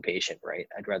cash paying patient, right?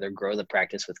 I'd rather grow the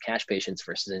practice with cash patients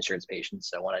versus insurance patients.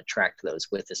 So I want to attract those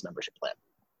with this membership plan.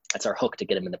 That's our hook to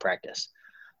get them in the practice.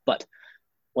 But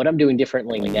what I'm doing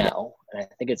differently now, and I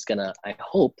think I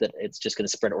hope that it's just going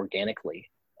to spread organically,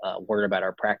 word about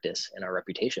our practice and our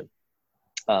reputation.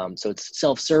 So it's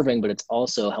self-serving, but it's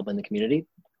also helping the community.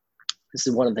 This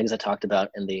is one of the things I talked about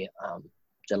in the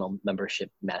Dental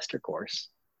Membership Master Course.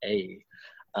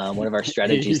 One of our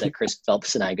strategies that Chris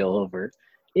Phelps and I go over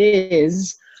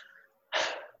is,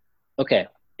 okay,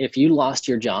 if you lost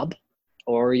your job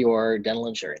or your dental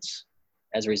insurance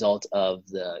as a result of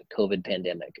the COVID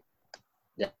pandemic,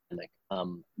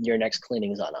 your next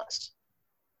cleaning is on us.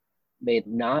 Made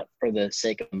not for the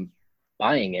sake of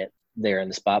buying it there in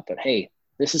the spot, but hey,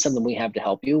 this is something we have to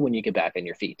help you when you get back on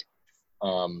your feet.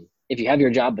 If you have your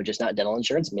job but just not dental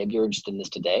insurance, maybe you're just in this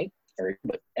today.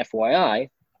 But FYI,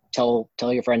 tell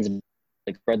your friends,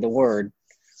 spread the word.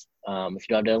 If you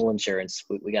don't have dental insurance,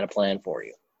 we got a plan for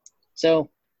you. So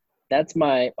that's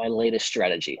my latest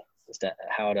strategy, is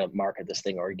how to market this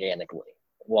thing organically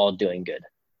while doing good.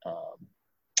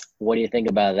 What do you think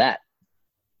about that?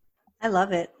 I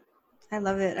love it.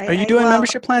 Are you doing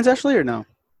membership plans, Ashley, or no?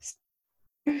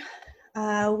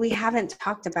 We haven't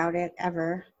talked about it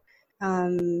ever.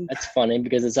 That's funny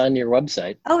because it's on your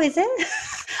website. Oh, is it?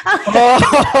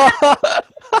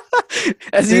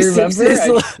 As you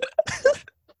remember,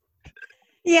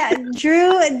 yeah,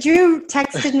 Drew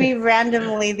texted me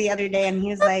randomly the other day, and he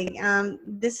was like,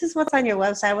 "This is what's on your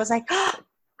website." I was like, oh,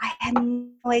 I had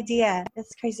no idea.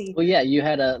 That's crazy. Well, yeah, you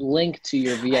had a link to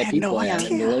your VIP plan,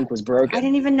 and the link was broken. I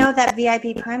didn't even know that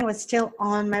VIP plan was still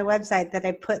on my website that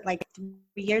I put 3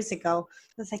 years ago.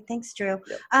 I was like, thanks, Drew.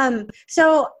 Yep.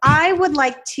 So I would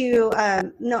like to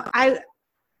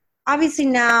obviously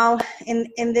now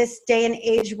in this day and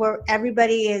age where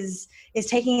everybody is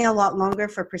taking a lot longer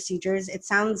for procedures, it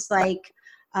sounds like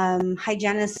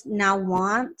hygienists now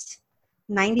want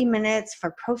 90 minutes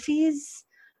for prophies.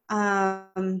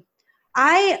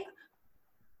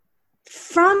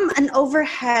 From an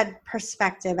overhead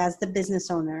perspective as the business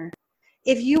owner,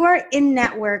 if you are in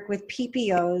network with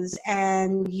PPOs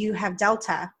and you have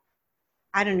Delta,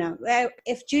 I don't know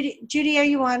if Judy, are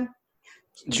you on?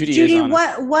 Judy,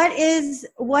 what is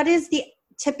the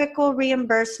typical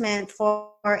reimbursement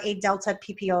for a Delta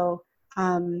PPO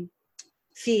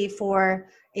fee for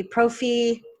a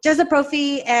prophy, just a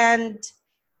prophy, and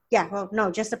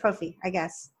just a prophy, I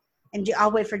guess. And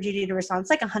I'll wait for Judy to respond. It's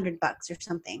like $100 or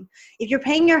something. If you're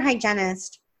paying your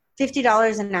hygienist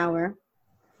 $50 an hour,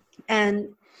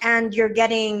 and you're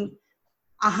getting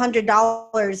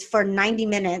 $100 for 90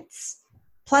 minutes,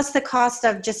 plus the cost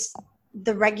of just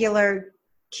the regular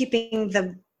keeping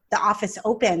the office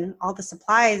open, all the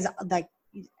supplies, like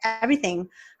everything.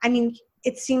 I mean,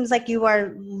 it seems like you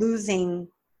are losing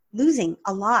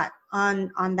a lot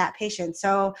on that patient.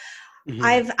 So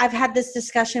I've had this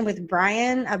discussion with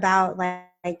Brian about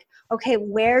like, okay,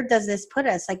 where does this put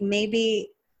us? Like, maybe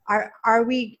are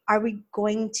we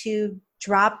going to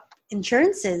drop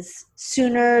insurances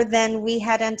sooner than we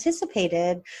had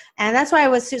anticipated? And that's why I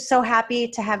was so happy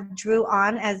to have Drew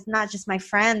on as not just my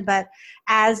friend, but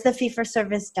as the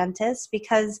fee-for-service dentist,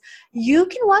 because you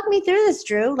can walk me through this,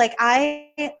 Drew. Like,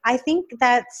 I think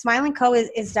that Smile & Co.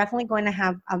 is definitely going to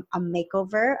have a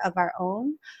makeover of our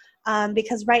own,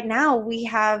 because right now we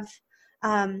have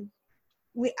I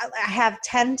have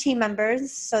 10 team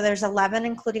members, so there's 11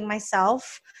 including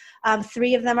myself.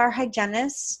 3 of them are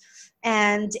hygienists.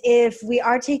 And if we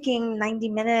are taking 90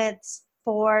 minutes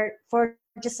for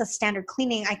just a standard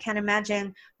cleaning, I can't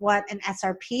imagine what an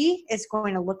SRP is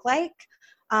going to look like.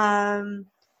 I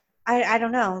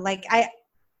don't know. Like, I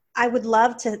would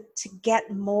love to get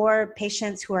more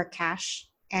patients who are cash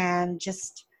and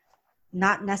just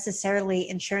not necessarily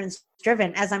insurance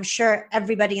driven, as I'm sure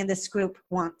everybody in this group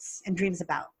wants and dreams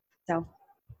about. So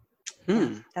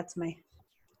yeah, that's my.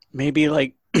 Maybe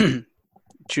like,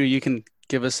 Drew, you can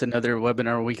give us another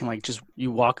webinar where we can like just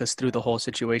you walk us through the whole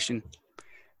situation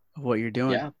of what you're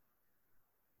doing. Yeah,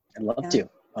 I'd love to.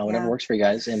 Whatever works for you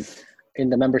guys. And in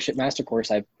the membership master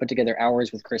course, I put together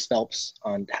hours with Chris Phelps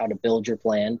on how to build your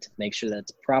plan to make sure that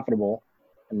it's profitable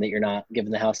and that you're not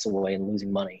giving the house away and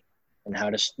losing money, and how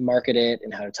to market it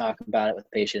and how to talk about it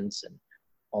with patients and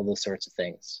all those sorts of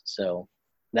things. So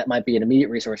that might be an immediate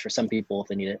resource for some people if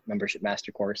they need it.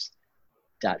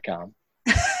 Membershipmastercourse.com.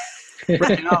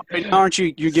 Right now, aren't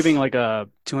you're giving like a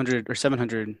 200 or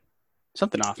 700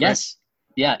 something off? Yes.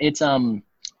 Right? Yeah. It's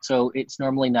so it's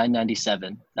normally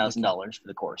 $997,000 for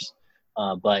the course,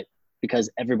 but because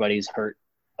everybody's hurt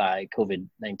by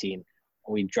COVID-19,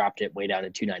 we dropped it way down to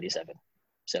 $297.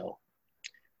 So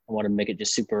I want to make it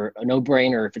just super a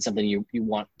no-brainer if it's something you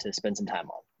want to spend some time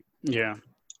on. Yeah.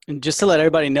 And just to let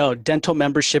everybody know, Dental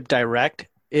Membership Direct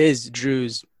is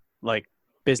Drew's like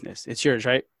business. It's yours,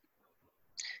 right?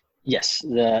 Yes.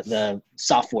 The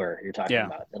software you're talking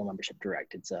about, Dental Membership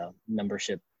Direct. It's a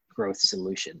membership growth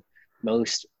solution.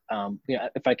 Most,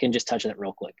 if I can just touch on it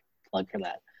real quick, plug for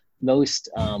that. Most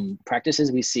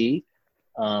practices we see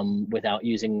without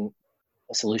using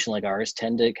a solution like ours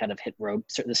tend to kind of hit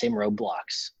the same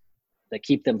roadblocks that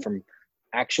keep them from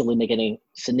actually making any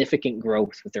significant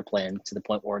growth with their plan to the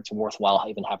point where it's worthwhile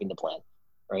even having the plan,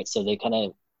 right? So they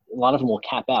a lot of them will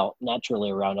cap out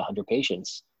naturally around 100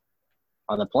 patients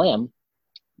on the plan,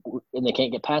 and they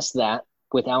can't get past that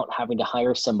without having to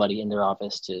hire somebody in their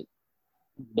office to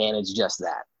manage just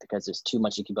that, because there's too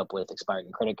much to keep up with, expiring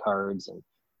credit cards and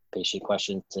patient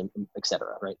questions and et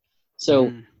cetera, right?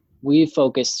 So we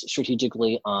focus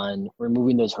strategically on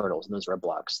removing those hurdles and those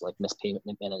roadblocks, like missed payment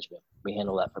management. We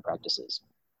handle that for practices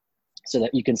so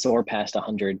that you can soar past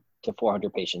 100 to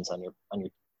 400 patients on your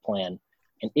plan.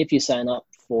 And if you sign up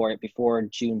for it before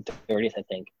June 30th, I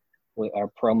think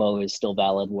our promo is still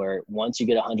valid, where once you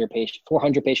get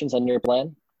 400 patients on your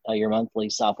plan, your monthly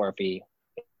software fee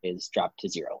is dropped to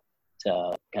zero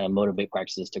to kind of motivate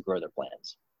practices to grow their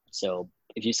plans. So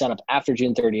if you sign up after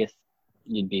June 30th,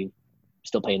 you'd be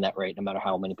still paying that rate no matter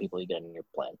how many people you get in your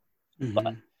plan.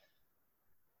 But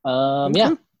that'll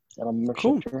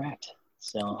membership direct.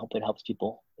 So I hope it helps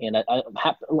people. And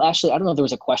Ashley, I don't know if there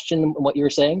was a question in what you were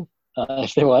saying.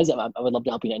 If there was, I would love to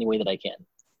help you in any way that I can.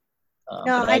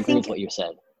 No, I agree with what you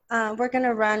said. We're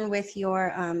gonna run with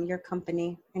your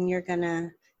company, and you're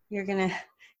gonna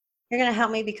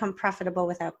help me become profitable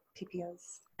without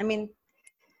PPOs. I mean,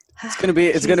 it's gonna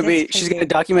be she's gonna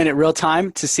document it real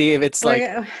time to see if it's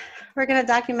we're gonna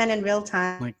document in real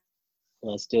time.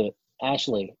 Let's do it.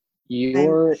 Ashley,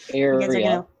 your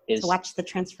area is to watch the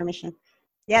transformation.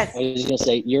 Yes. I was gonna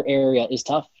say your area is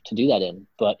tough to do that in,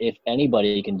 but if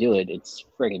anybody can do it, it's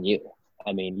friggin' you.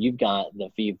 I mean, you've got the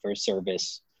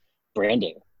fee-for-service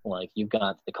branding. Like, you've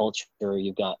got the culture.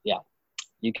 You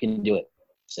can do it.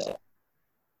 So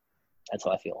that's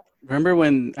how I feel. Remember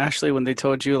when, Ashley, when they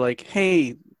told you, like,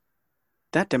 hey,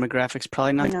 that demographic's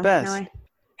probably not the best.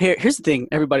 Here's the thing,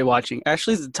 everybody watching.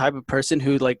 Ashley's the type of person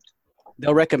who, like,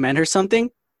 they'll recommend her something.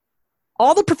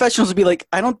 All the professionals will be like,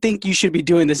 I don't think you should be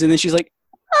doing this. And then she's like,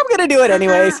 I'm going to do it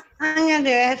anyways. I'm going to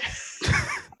do it.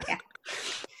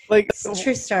 Like,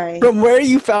 true story. From where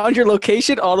you found your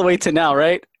location all the way to now,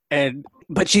 right?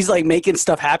 But she's like making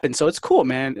stuff happen, so it's cool,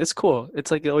 man. It's cool.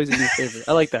 It's like always in your favor.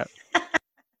 I like that.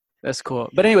 That's cool.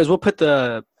 But anyways, we'll put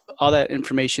all that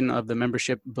information of the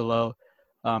membership below.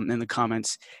 in the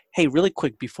comments. Hey, really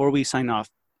quick before we sign off,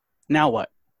 now what?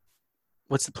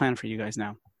 What's the plan for you guys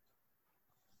now?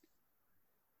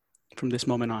 From this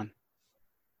moment on.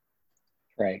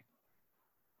 Right.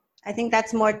 I think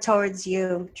that's more towards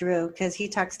you, Drew, because he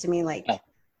talks to me like. Oh.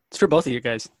 It's for both of you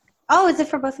guys. Oh, is it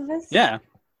for both of us? Yeah.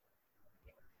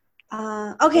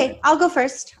 Okay, I'll go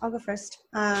first.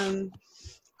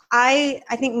 I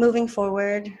think moving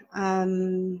forward,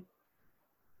 I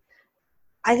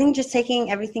think just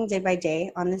taking everything day by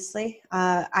day, honestly.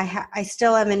 I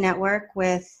still am in network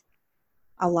with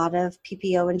a lot of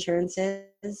PPO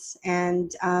insurances,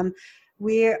 and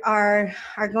we are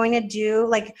going to do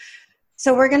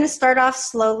so we're going to start off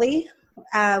slowly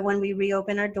when we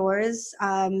reopen our doors.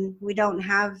 We don't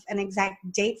have an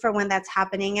exact date for when that's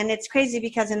happening, and it's crazy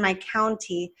because in my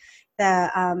county,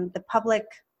 the public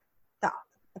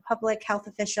health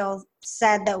official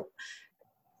said that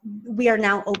we are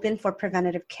now open for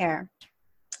preventative care,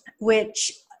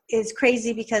 which is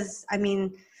crazy because, I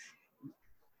mean,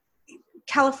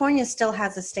 California still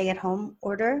has a stay-at-home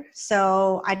order,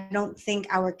 so I don't think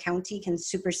our county can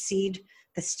supersede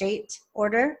the state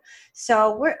order.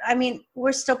 So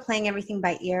we're still playing everything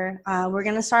by ear. We're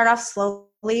going to start off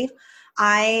slowly.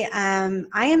 I'm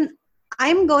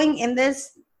going in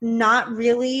this not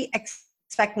really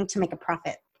expecting to make a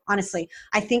profit. Honestly,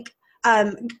 I think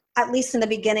at least in the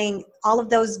beginning, all of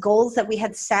those goals that we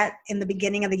had set in the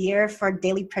beginning of the year for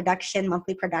daily production,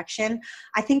 monthly production,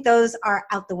 I think those are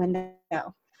out the window.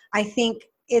 I think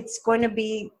it's going to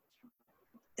be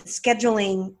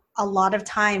scheduling a lot of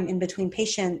time in between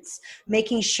patients,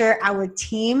 making sure our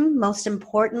team, most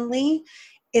importantly,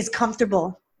 is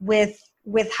comfortable with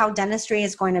how dentistry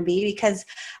is going to be, because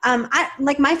I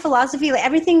like my philosophy, like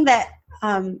everything that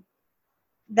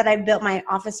I built my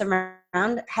office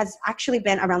around has actually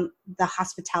been around the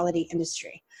hospitality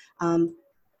industry,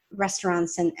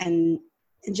 restaurants and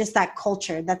just that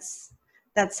culture. That's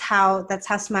how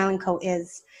Smile & Co.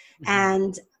 is. Mm-hmm.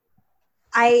 And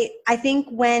I think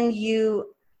when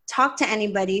you talk to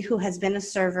anybody who has been a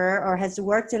server or has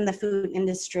worked in the food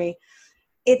industry,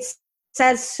 it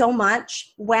says so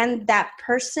much when that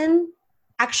person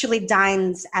actually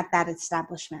dines at that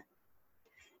establishment.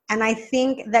 And I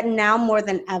think that now more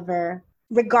than ever,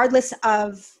 regardless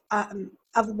of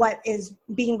what is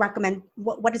being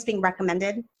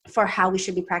recommended for how we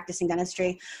should be practicing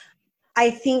dentistry, I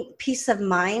think peace of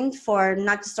mind for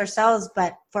not just ourselves,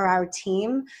 but for our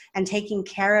team, and taking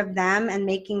care of them and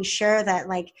making sure that,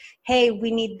 like, hey, we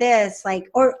need this, like,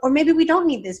 or maybe we don't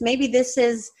need this. Maybe this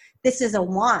is a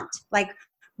want. Like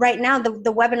right now,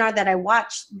 the webinar that I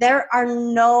watched, there are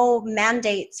no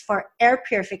mandates for air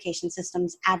purification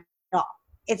systems at all.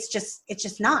 It's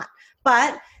just not.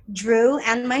 But Drew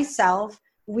and myself,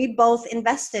 we both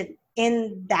invested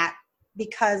in that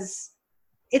because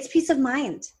it's peace of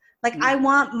mind. Like, I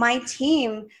want my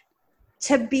team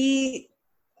to be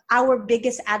our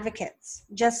biggest advocates.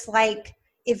 Just like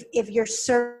if your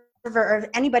server or if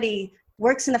anybody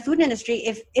works in the food industry,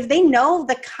 if they know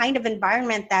the kind of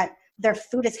environment that their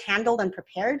food is handled and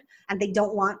prepared and they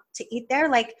don't want to eat there,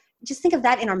 like, just think of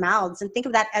that in our mouths and think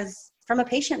of that as from a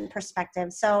patient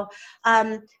perspective. So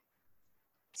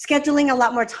scheduling a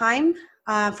lot more time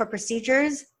for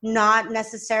procedures, not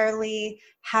necessarily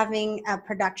having a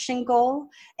production goal,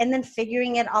 and then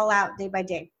figuring it all out day by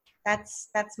day. That's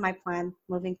my plan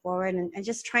moving forward, and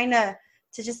just trying to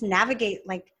just navigate,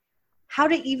 like, how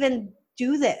to even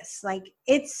do this. Like,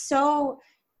 there's so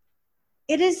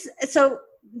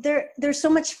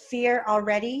much fear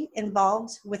already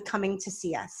involved with coming to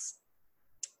see us.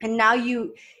 And now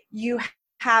you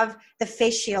have the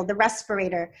face shield, the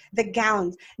respirator, the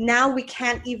gowns. Now we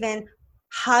can't even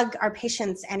hug our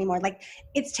patients anymore. Like,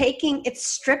 it's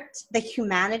stripped the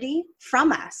humanity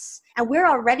from us. And we're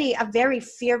already a very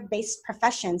fear-based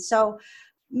profession. So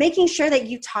making sure that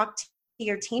you talk to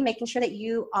your team, making sure that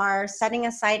you are setting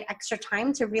aside extra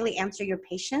time to really answer your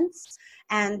patients.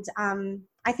 And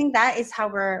I think that is how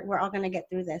we're all going to get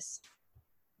through this.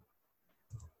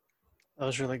 That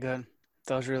was really good.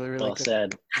 That was really, really well good.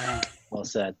 Said. Yeah. Well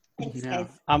said. Thanks, Yeah.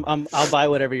 guys. I'll buy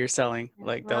whatever you're selling.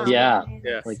 Like, that was Yeah.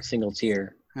 Yeah. Like single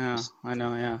tier. Yeah, I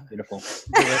know. Yeah. Beautiful.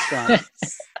 The restaurant.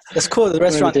 That's cool. The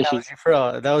restaurant dishes. analogy, for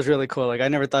real. That was really cool. Like, I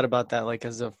never thought about that. Like,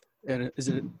 would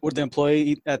the employee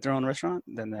eat at their own restaurant?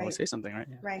 Then that would say something, right?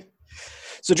 Yeah. Right.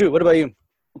 So, Drew, what about you?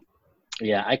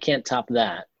 Yeah, I can't top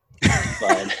that.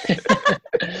 But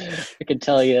I can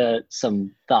tell you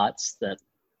some thoughts that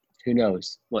who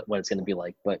knows what it's going to be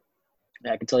like. But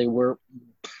I can tell you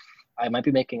I might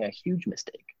be making a huge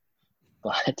mistake.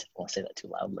 But I won't say that too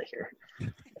loudly here. My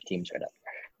team's right up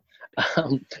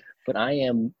there. But I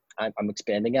am I'm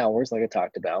expanding hours like I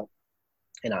talked about,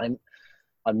 and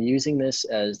I'm using this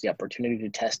as the opportunity to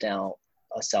test out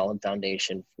a solid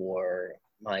foundation for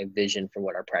my vision for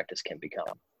what our practice can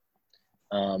become.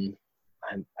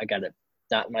 I got a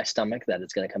knot in my stomach that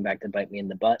it's going to come back to bite me in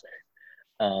the butt.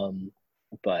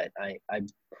 But I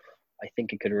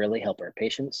think it could really help our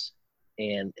patients,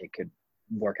 and it could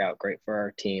work out great for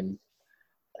our team.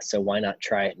 So why not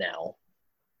try it now?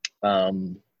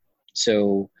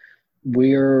 So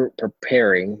we're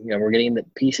preparing, we're getting the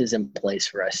pieces in place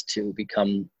for us to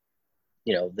become,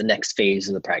 the next phase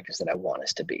of the practice that I want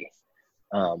us to be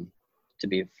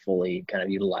fully kind of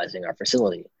utilizing our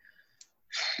facility.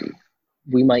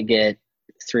 We might get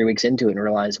 3 weeks into it and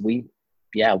realize we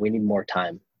need more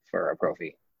time for our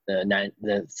prophy.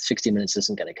 The 60 minutes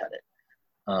isn't going to cut it.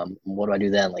 What do I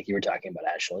do then? Like you were talking about,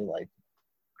 Ashley, like,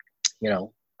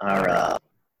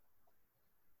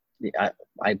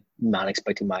 I'm not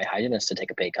expecting my hygienist to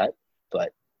take a pay cut,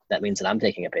 but that means that I'm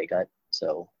taking a pay cut.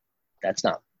 So that's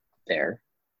not fair.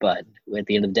 But at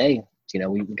the end of the day,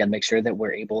 we got to make sure that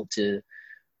we're able to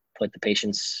put the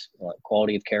patient's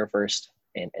quality of care first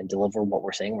and deliver what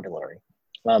we're saying we're delivering.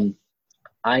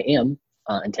 I am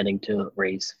intending to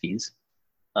raise fees.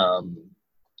 I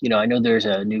know there's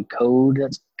a new code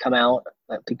that's come out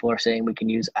that people are saying we can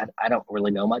use. I don't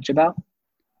really know much about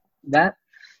that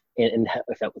and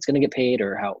if that was going to get paid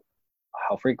or how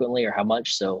frequently or how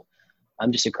much. So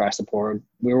I'm just across the board.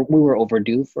 We were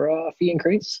overdue for a fee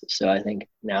increase. So I think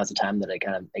now's the time that it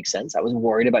kind of makes sense. I was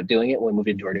worried about doing it when we moved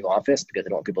into our new office because I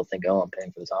don't want people to think, oh, I'm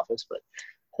paying for this office. But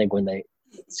I think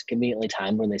it's conveniently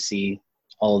timed when they see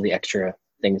all of the extra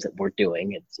things that we're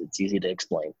doing, it's easy to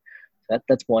explain.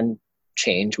 That's one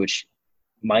change, which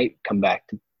might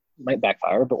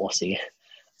backfire, but we'll see.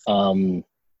 I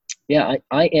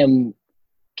am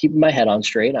keeping my head on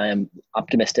straight. I am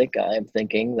optimistic. I am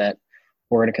thinking that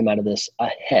we're going to come out of this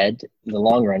ahead in the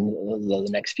long run. The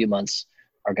next few months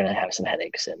are going to have some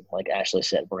headaches. And like Ashley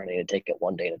said, we're going to need to take it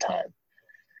one day at a time.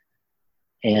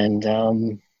 And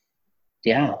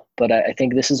but I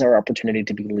think this is our opportunity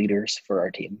to be leaders for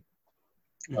our team.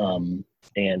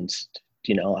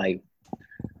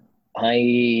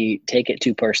 I take it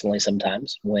too personally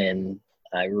sometimes when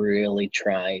I really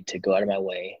try to go out of my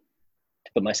way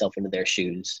to put myself into their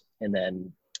shoes, and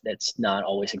then that's not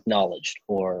always acknowledged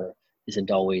or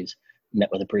isn't always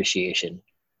met with appreciation.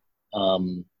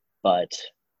 But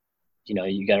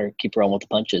you got to keep rolling with the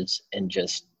punches and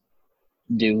just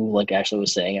do, like Ashley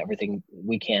was saying, everything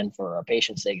we can for our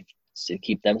patients' sake to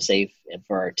keep them safe and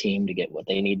for our team to get what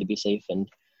they need to be safe. And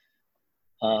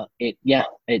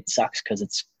it sucks because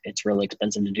it's really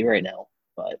expensive to do right now.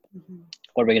 But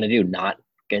what are we going to do? Not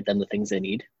get them the things they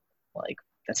need? Like,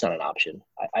 that's not an option.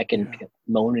 I can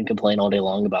moan and complain all day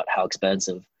long about how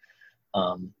expensive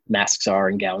masks are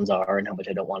and gowns are and how much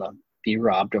I don't want to be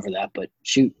robbed over that. But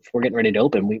shoot, if we're getting ready to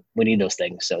open, we need those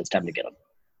things. So it's time to get them.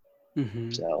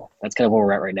 So that's kind of where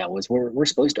we're at right now. Is we're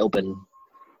supposed to open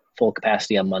full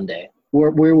capacity on Monday. We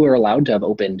were allowed to have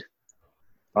opened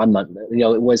on Monday.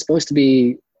 It was supposed to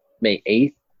be May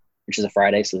 8th, which is a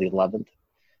Friday, so the 11th.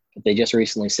 But they just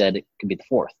recently said it could be the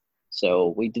 4th.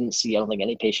 So we didn't see, I don't think,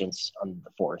 any patients on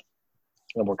the 4th.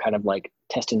 And we're kind of like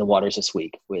testing the waters this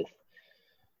week with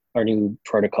our new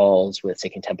protocols, with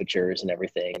taking temperatures and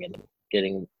everything,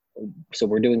 and so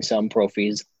we're doing some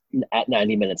prophies at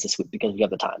 90 minutes this week because we have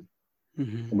the time.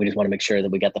 And we just want to make sure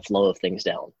that we got the flow of things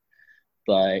down.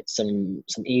 But some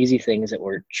easy things that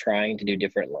we're trying to do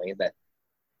differently that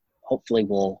hopefully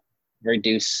will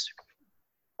reduce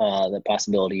the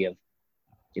possibility of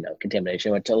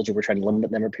contamination. I told you we're trying to limit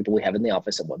the number of people we have in the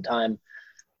office at one time.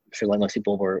 I'm sure like most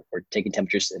people were taking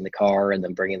temperatures in the car and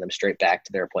then bringing them straight back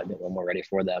to their appointment when we're ready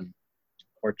for them.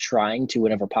 We're trying to,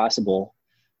 whenever possible,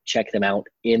 check them out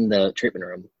in the treatment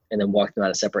room and then walk them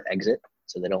out a separate exit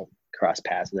so they don't cross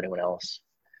paths with anyone else.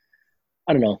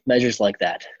 I don't know, measures like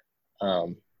that.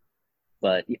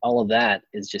 But all of that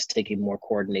is just taking more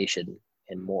coordination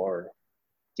and more,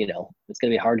 it's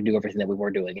going to be hard to do everything that we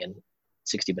were doing in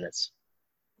 60 minutes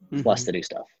plus to do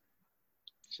stuff.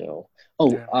 So,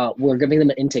 we're giving them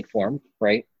an intake form,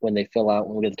 right? When they fill out,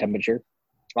 when we get the temperature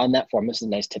on that form. This is a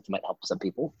nice tip that might help some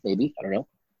people, maybe, I don't know.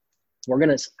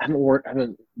 I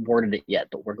haven't worded it yet,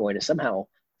 but we're going to somehow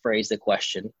phrase the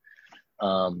question.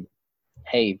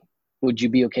 Hey, would you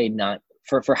be okay not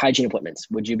for hygiene appointments?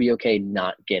 Would you be okay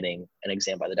not getting an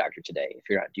exam by the doctor today if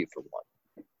you're not due for one?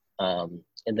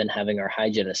 And then having our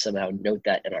hygienist somehow note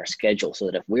that in our schedule so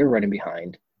that if we're running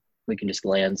behind, we can just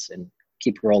glance and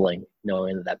keep rolling,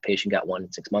 knowing that that patient got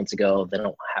one 6 months ago. They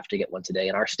don't have to get one today.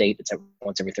 In our state, it's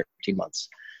once every 13 months.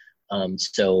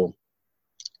 So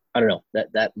I don't know,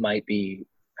 that might be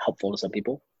helpful to some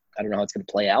people. I don't know how it's going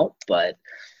to play out, but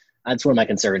that's one of my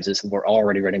concerns is we're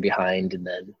already running behind, and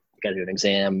then you got to do an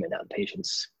exam, and now the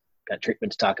patient's got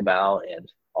treatment to talk about and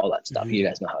all that stuff. You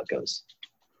guys know how it goes.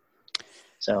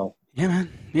 So yeah, man.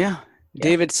 Yeah.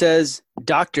 David says,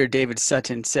 Dr. David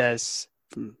Sutton says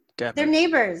from Denver. They're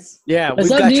neighbors. Yeah, What's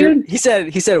we've up, got your. dude? He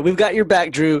said, we've got your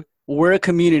back, Drew. We're a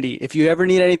community. If you ever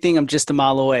need anything, I'm just a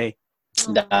mile away.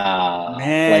 Man.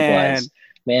 Likewise.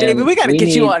 Man, David, we got to get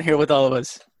you on here with all of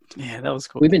us. Yeah, that was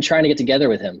cool. We've been trying to get together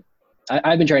with him.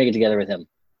 I've been trying to get together with him.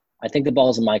 I think the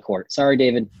ball's in my court. Sorry,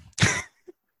 David. The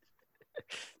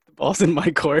ball's in my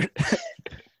court.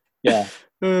 Yeah.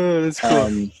 Oh, that's cool.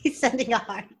 He's sending a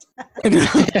heart.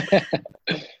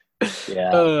 Yeah.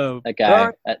 That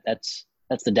guy. That's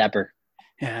the dapper.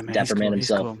 Yeah, man. Dapper man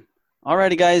himself. Cool.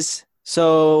 Alrighty, guys.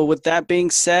 So with that being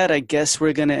said, I guess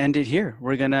we're going to end it here.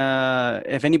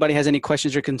 If anybody has any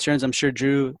questions or concerns, I'm sure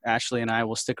Drew, Ashley, and I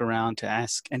will stick around to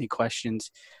ask any questions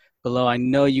below. I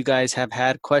know you guys have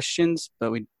had questions,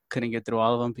 but we couldn't get through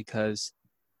all of them because,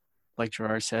 like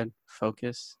Gerard said,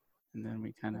 focus. And then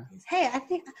we kind of... Hey, I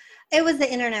think it was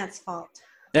the internet's fault.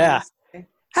 Yeah.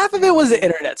 Half of it was the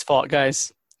internet's fault,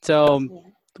 guys. So,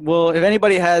 well, if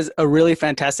anybody has a really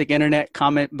fantastic internet,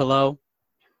 comment below.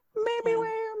 Maybe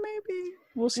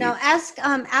we'll see. Now,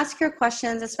 ask your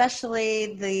questions,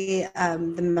 especially the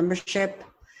membership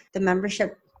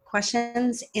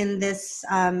questions in this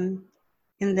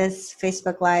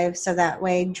Facebook Live, so that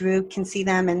way Drew can see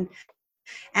them,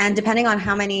 and depending on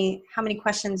how many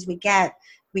questions we get,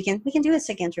 we can do this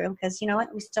again, Drew, because you know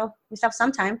what, we still have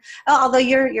some time. Although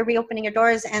you're reopening your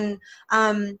doors, and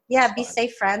be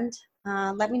safe, friend.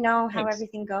 Let me know how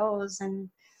everything goes, and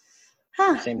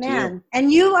man,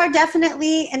 and you are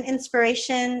definitely an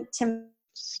inspiration to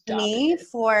me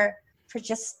for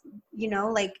just, you know,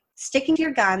 like sticking to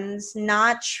your guns,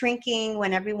 not shrinking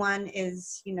when everyone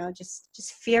is, you know, just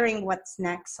fearing what's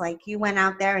next. Like you went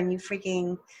out there and you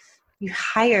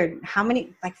hired how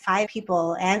many, like 5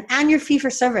 people, and your fee for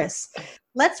service.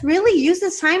 Let's really use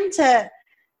this time to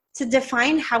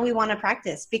define how we want to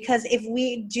practice, because if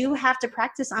we do have to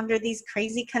practice under these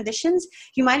crazy conditions,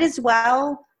 you might as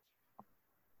well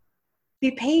be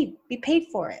paid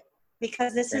for it,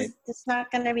 because this is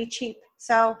not going to be cheap.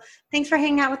 So thanks for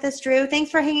hanging out with us, Drew. Thanks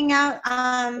for hanging out.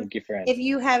 Thank you, friend. If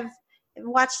you have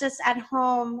watched this at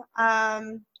home,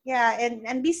 and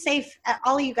be safe.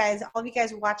 All of you guys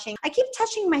watching. I keep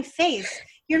touching my face.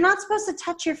 You're not supposed to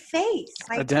touch your face.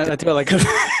 I do it like oh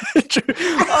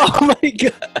my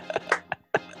god.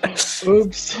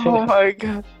 Oops. Oh my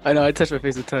god. I know, I touch my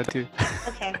face a ton too.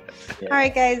 Okay. All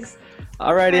right, guys.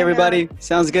 All righty, everybody.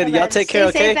 Sounds good. Y'all take care,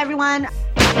 Stay okay? safe, everyone.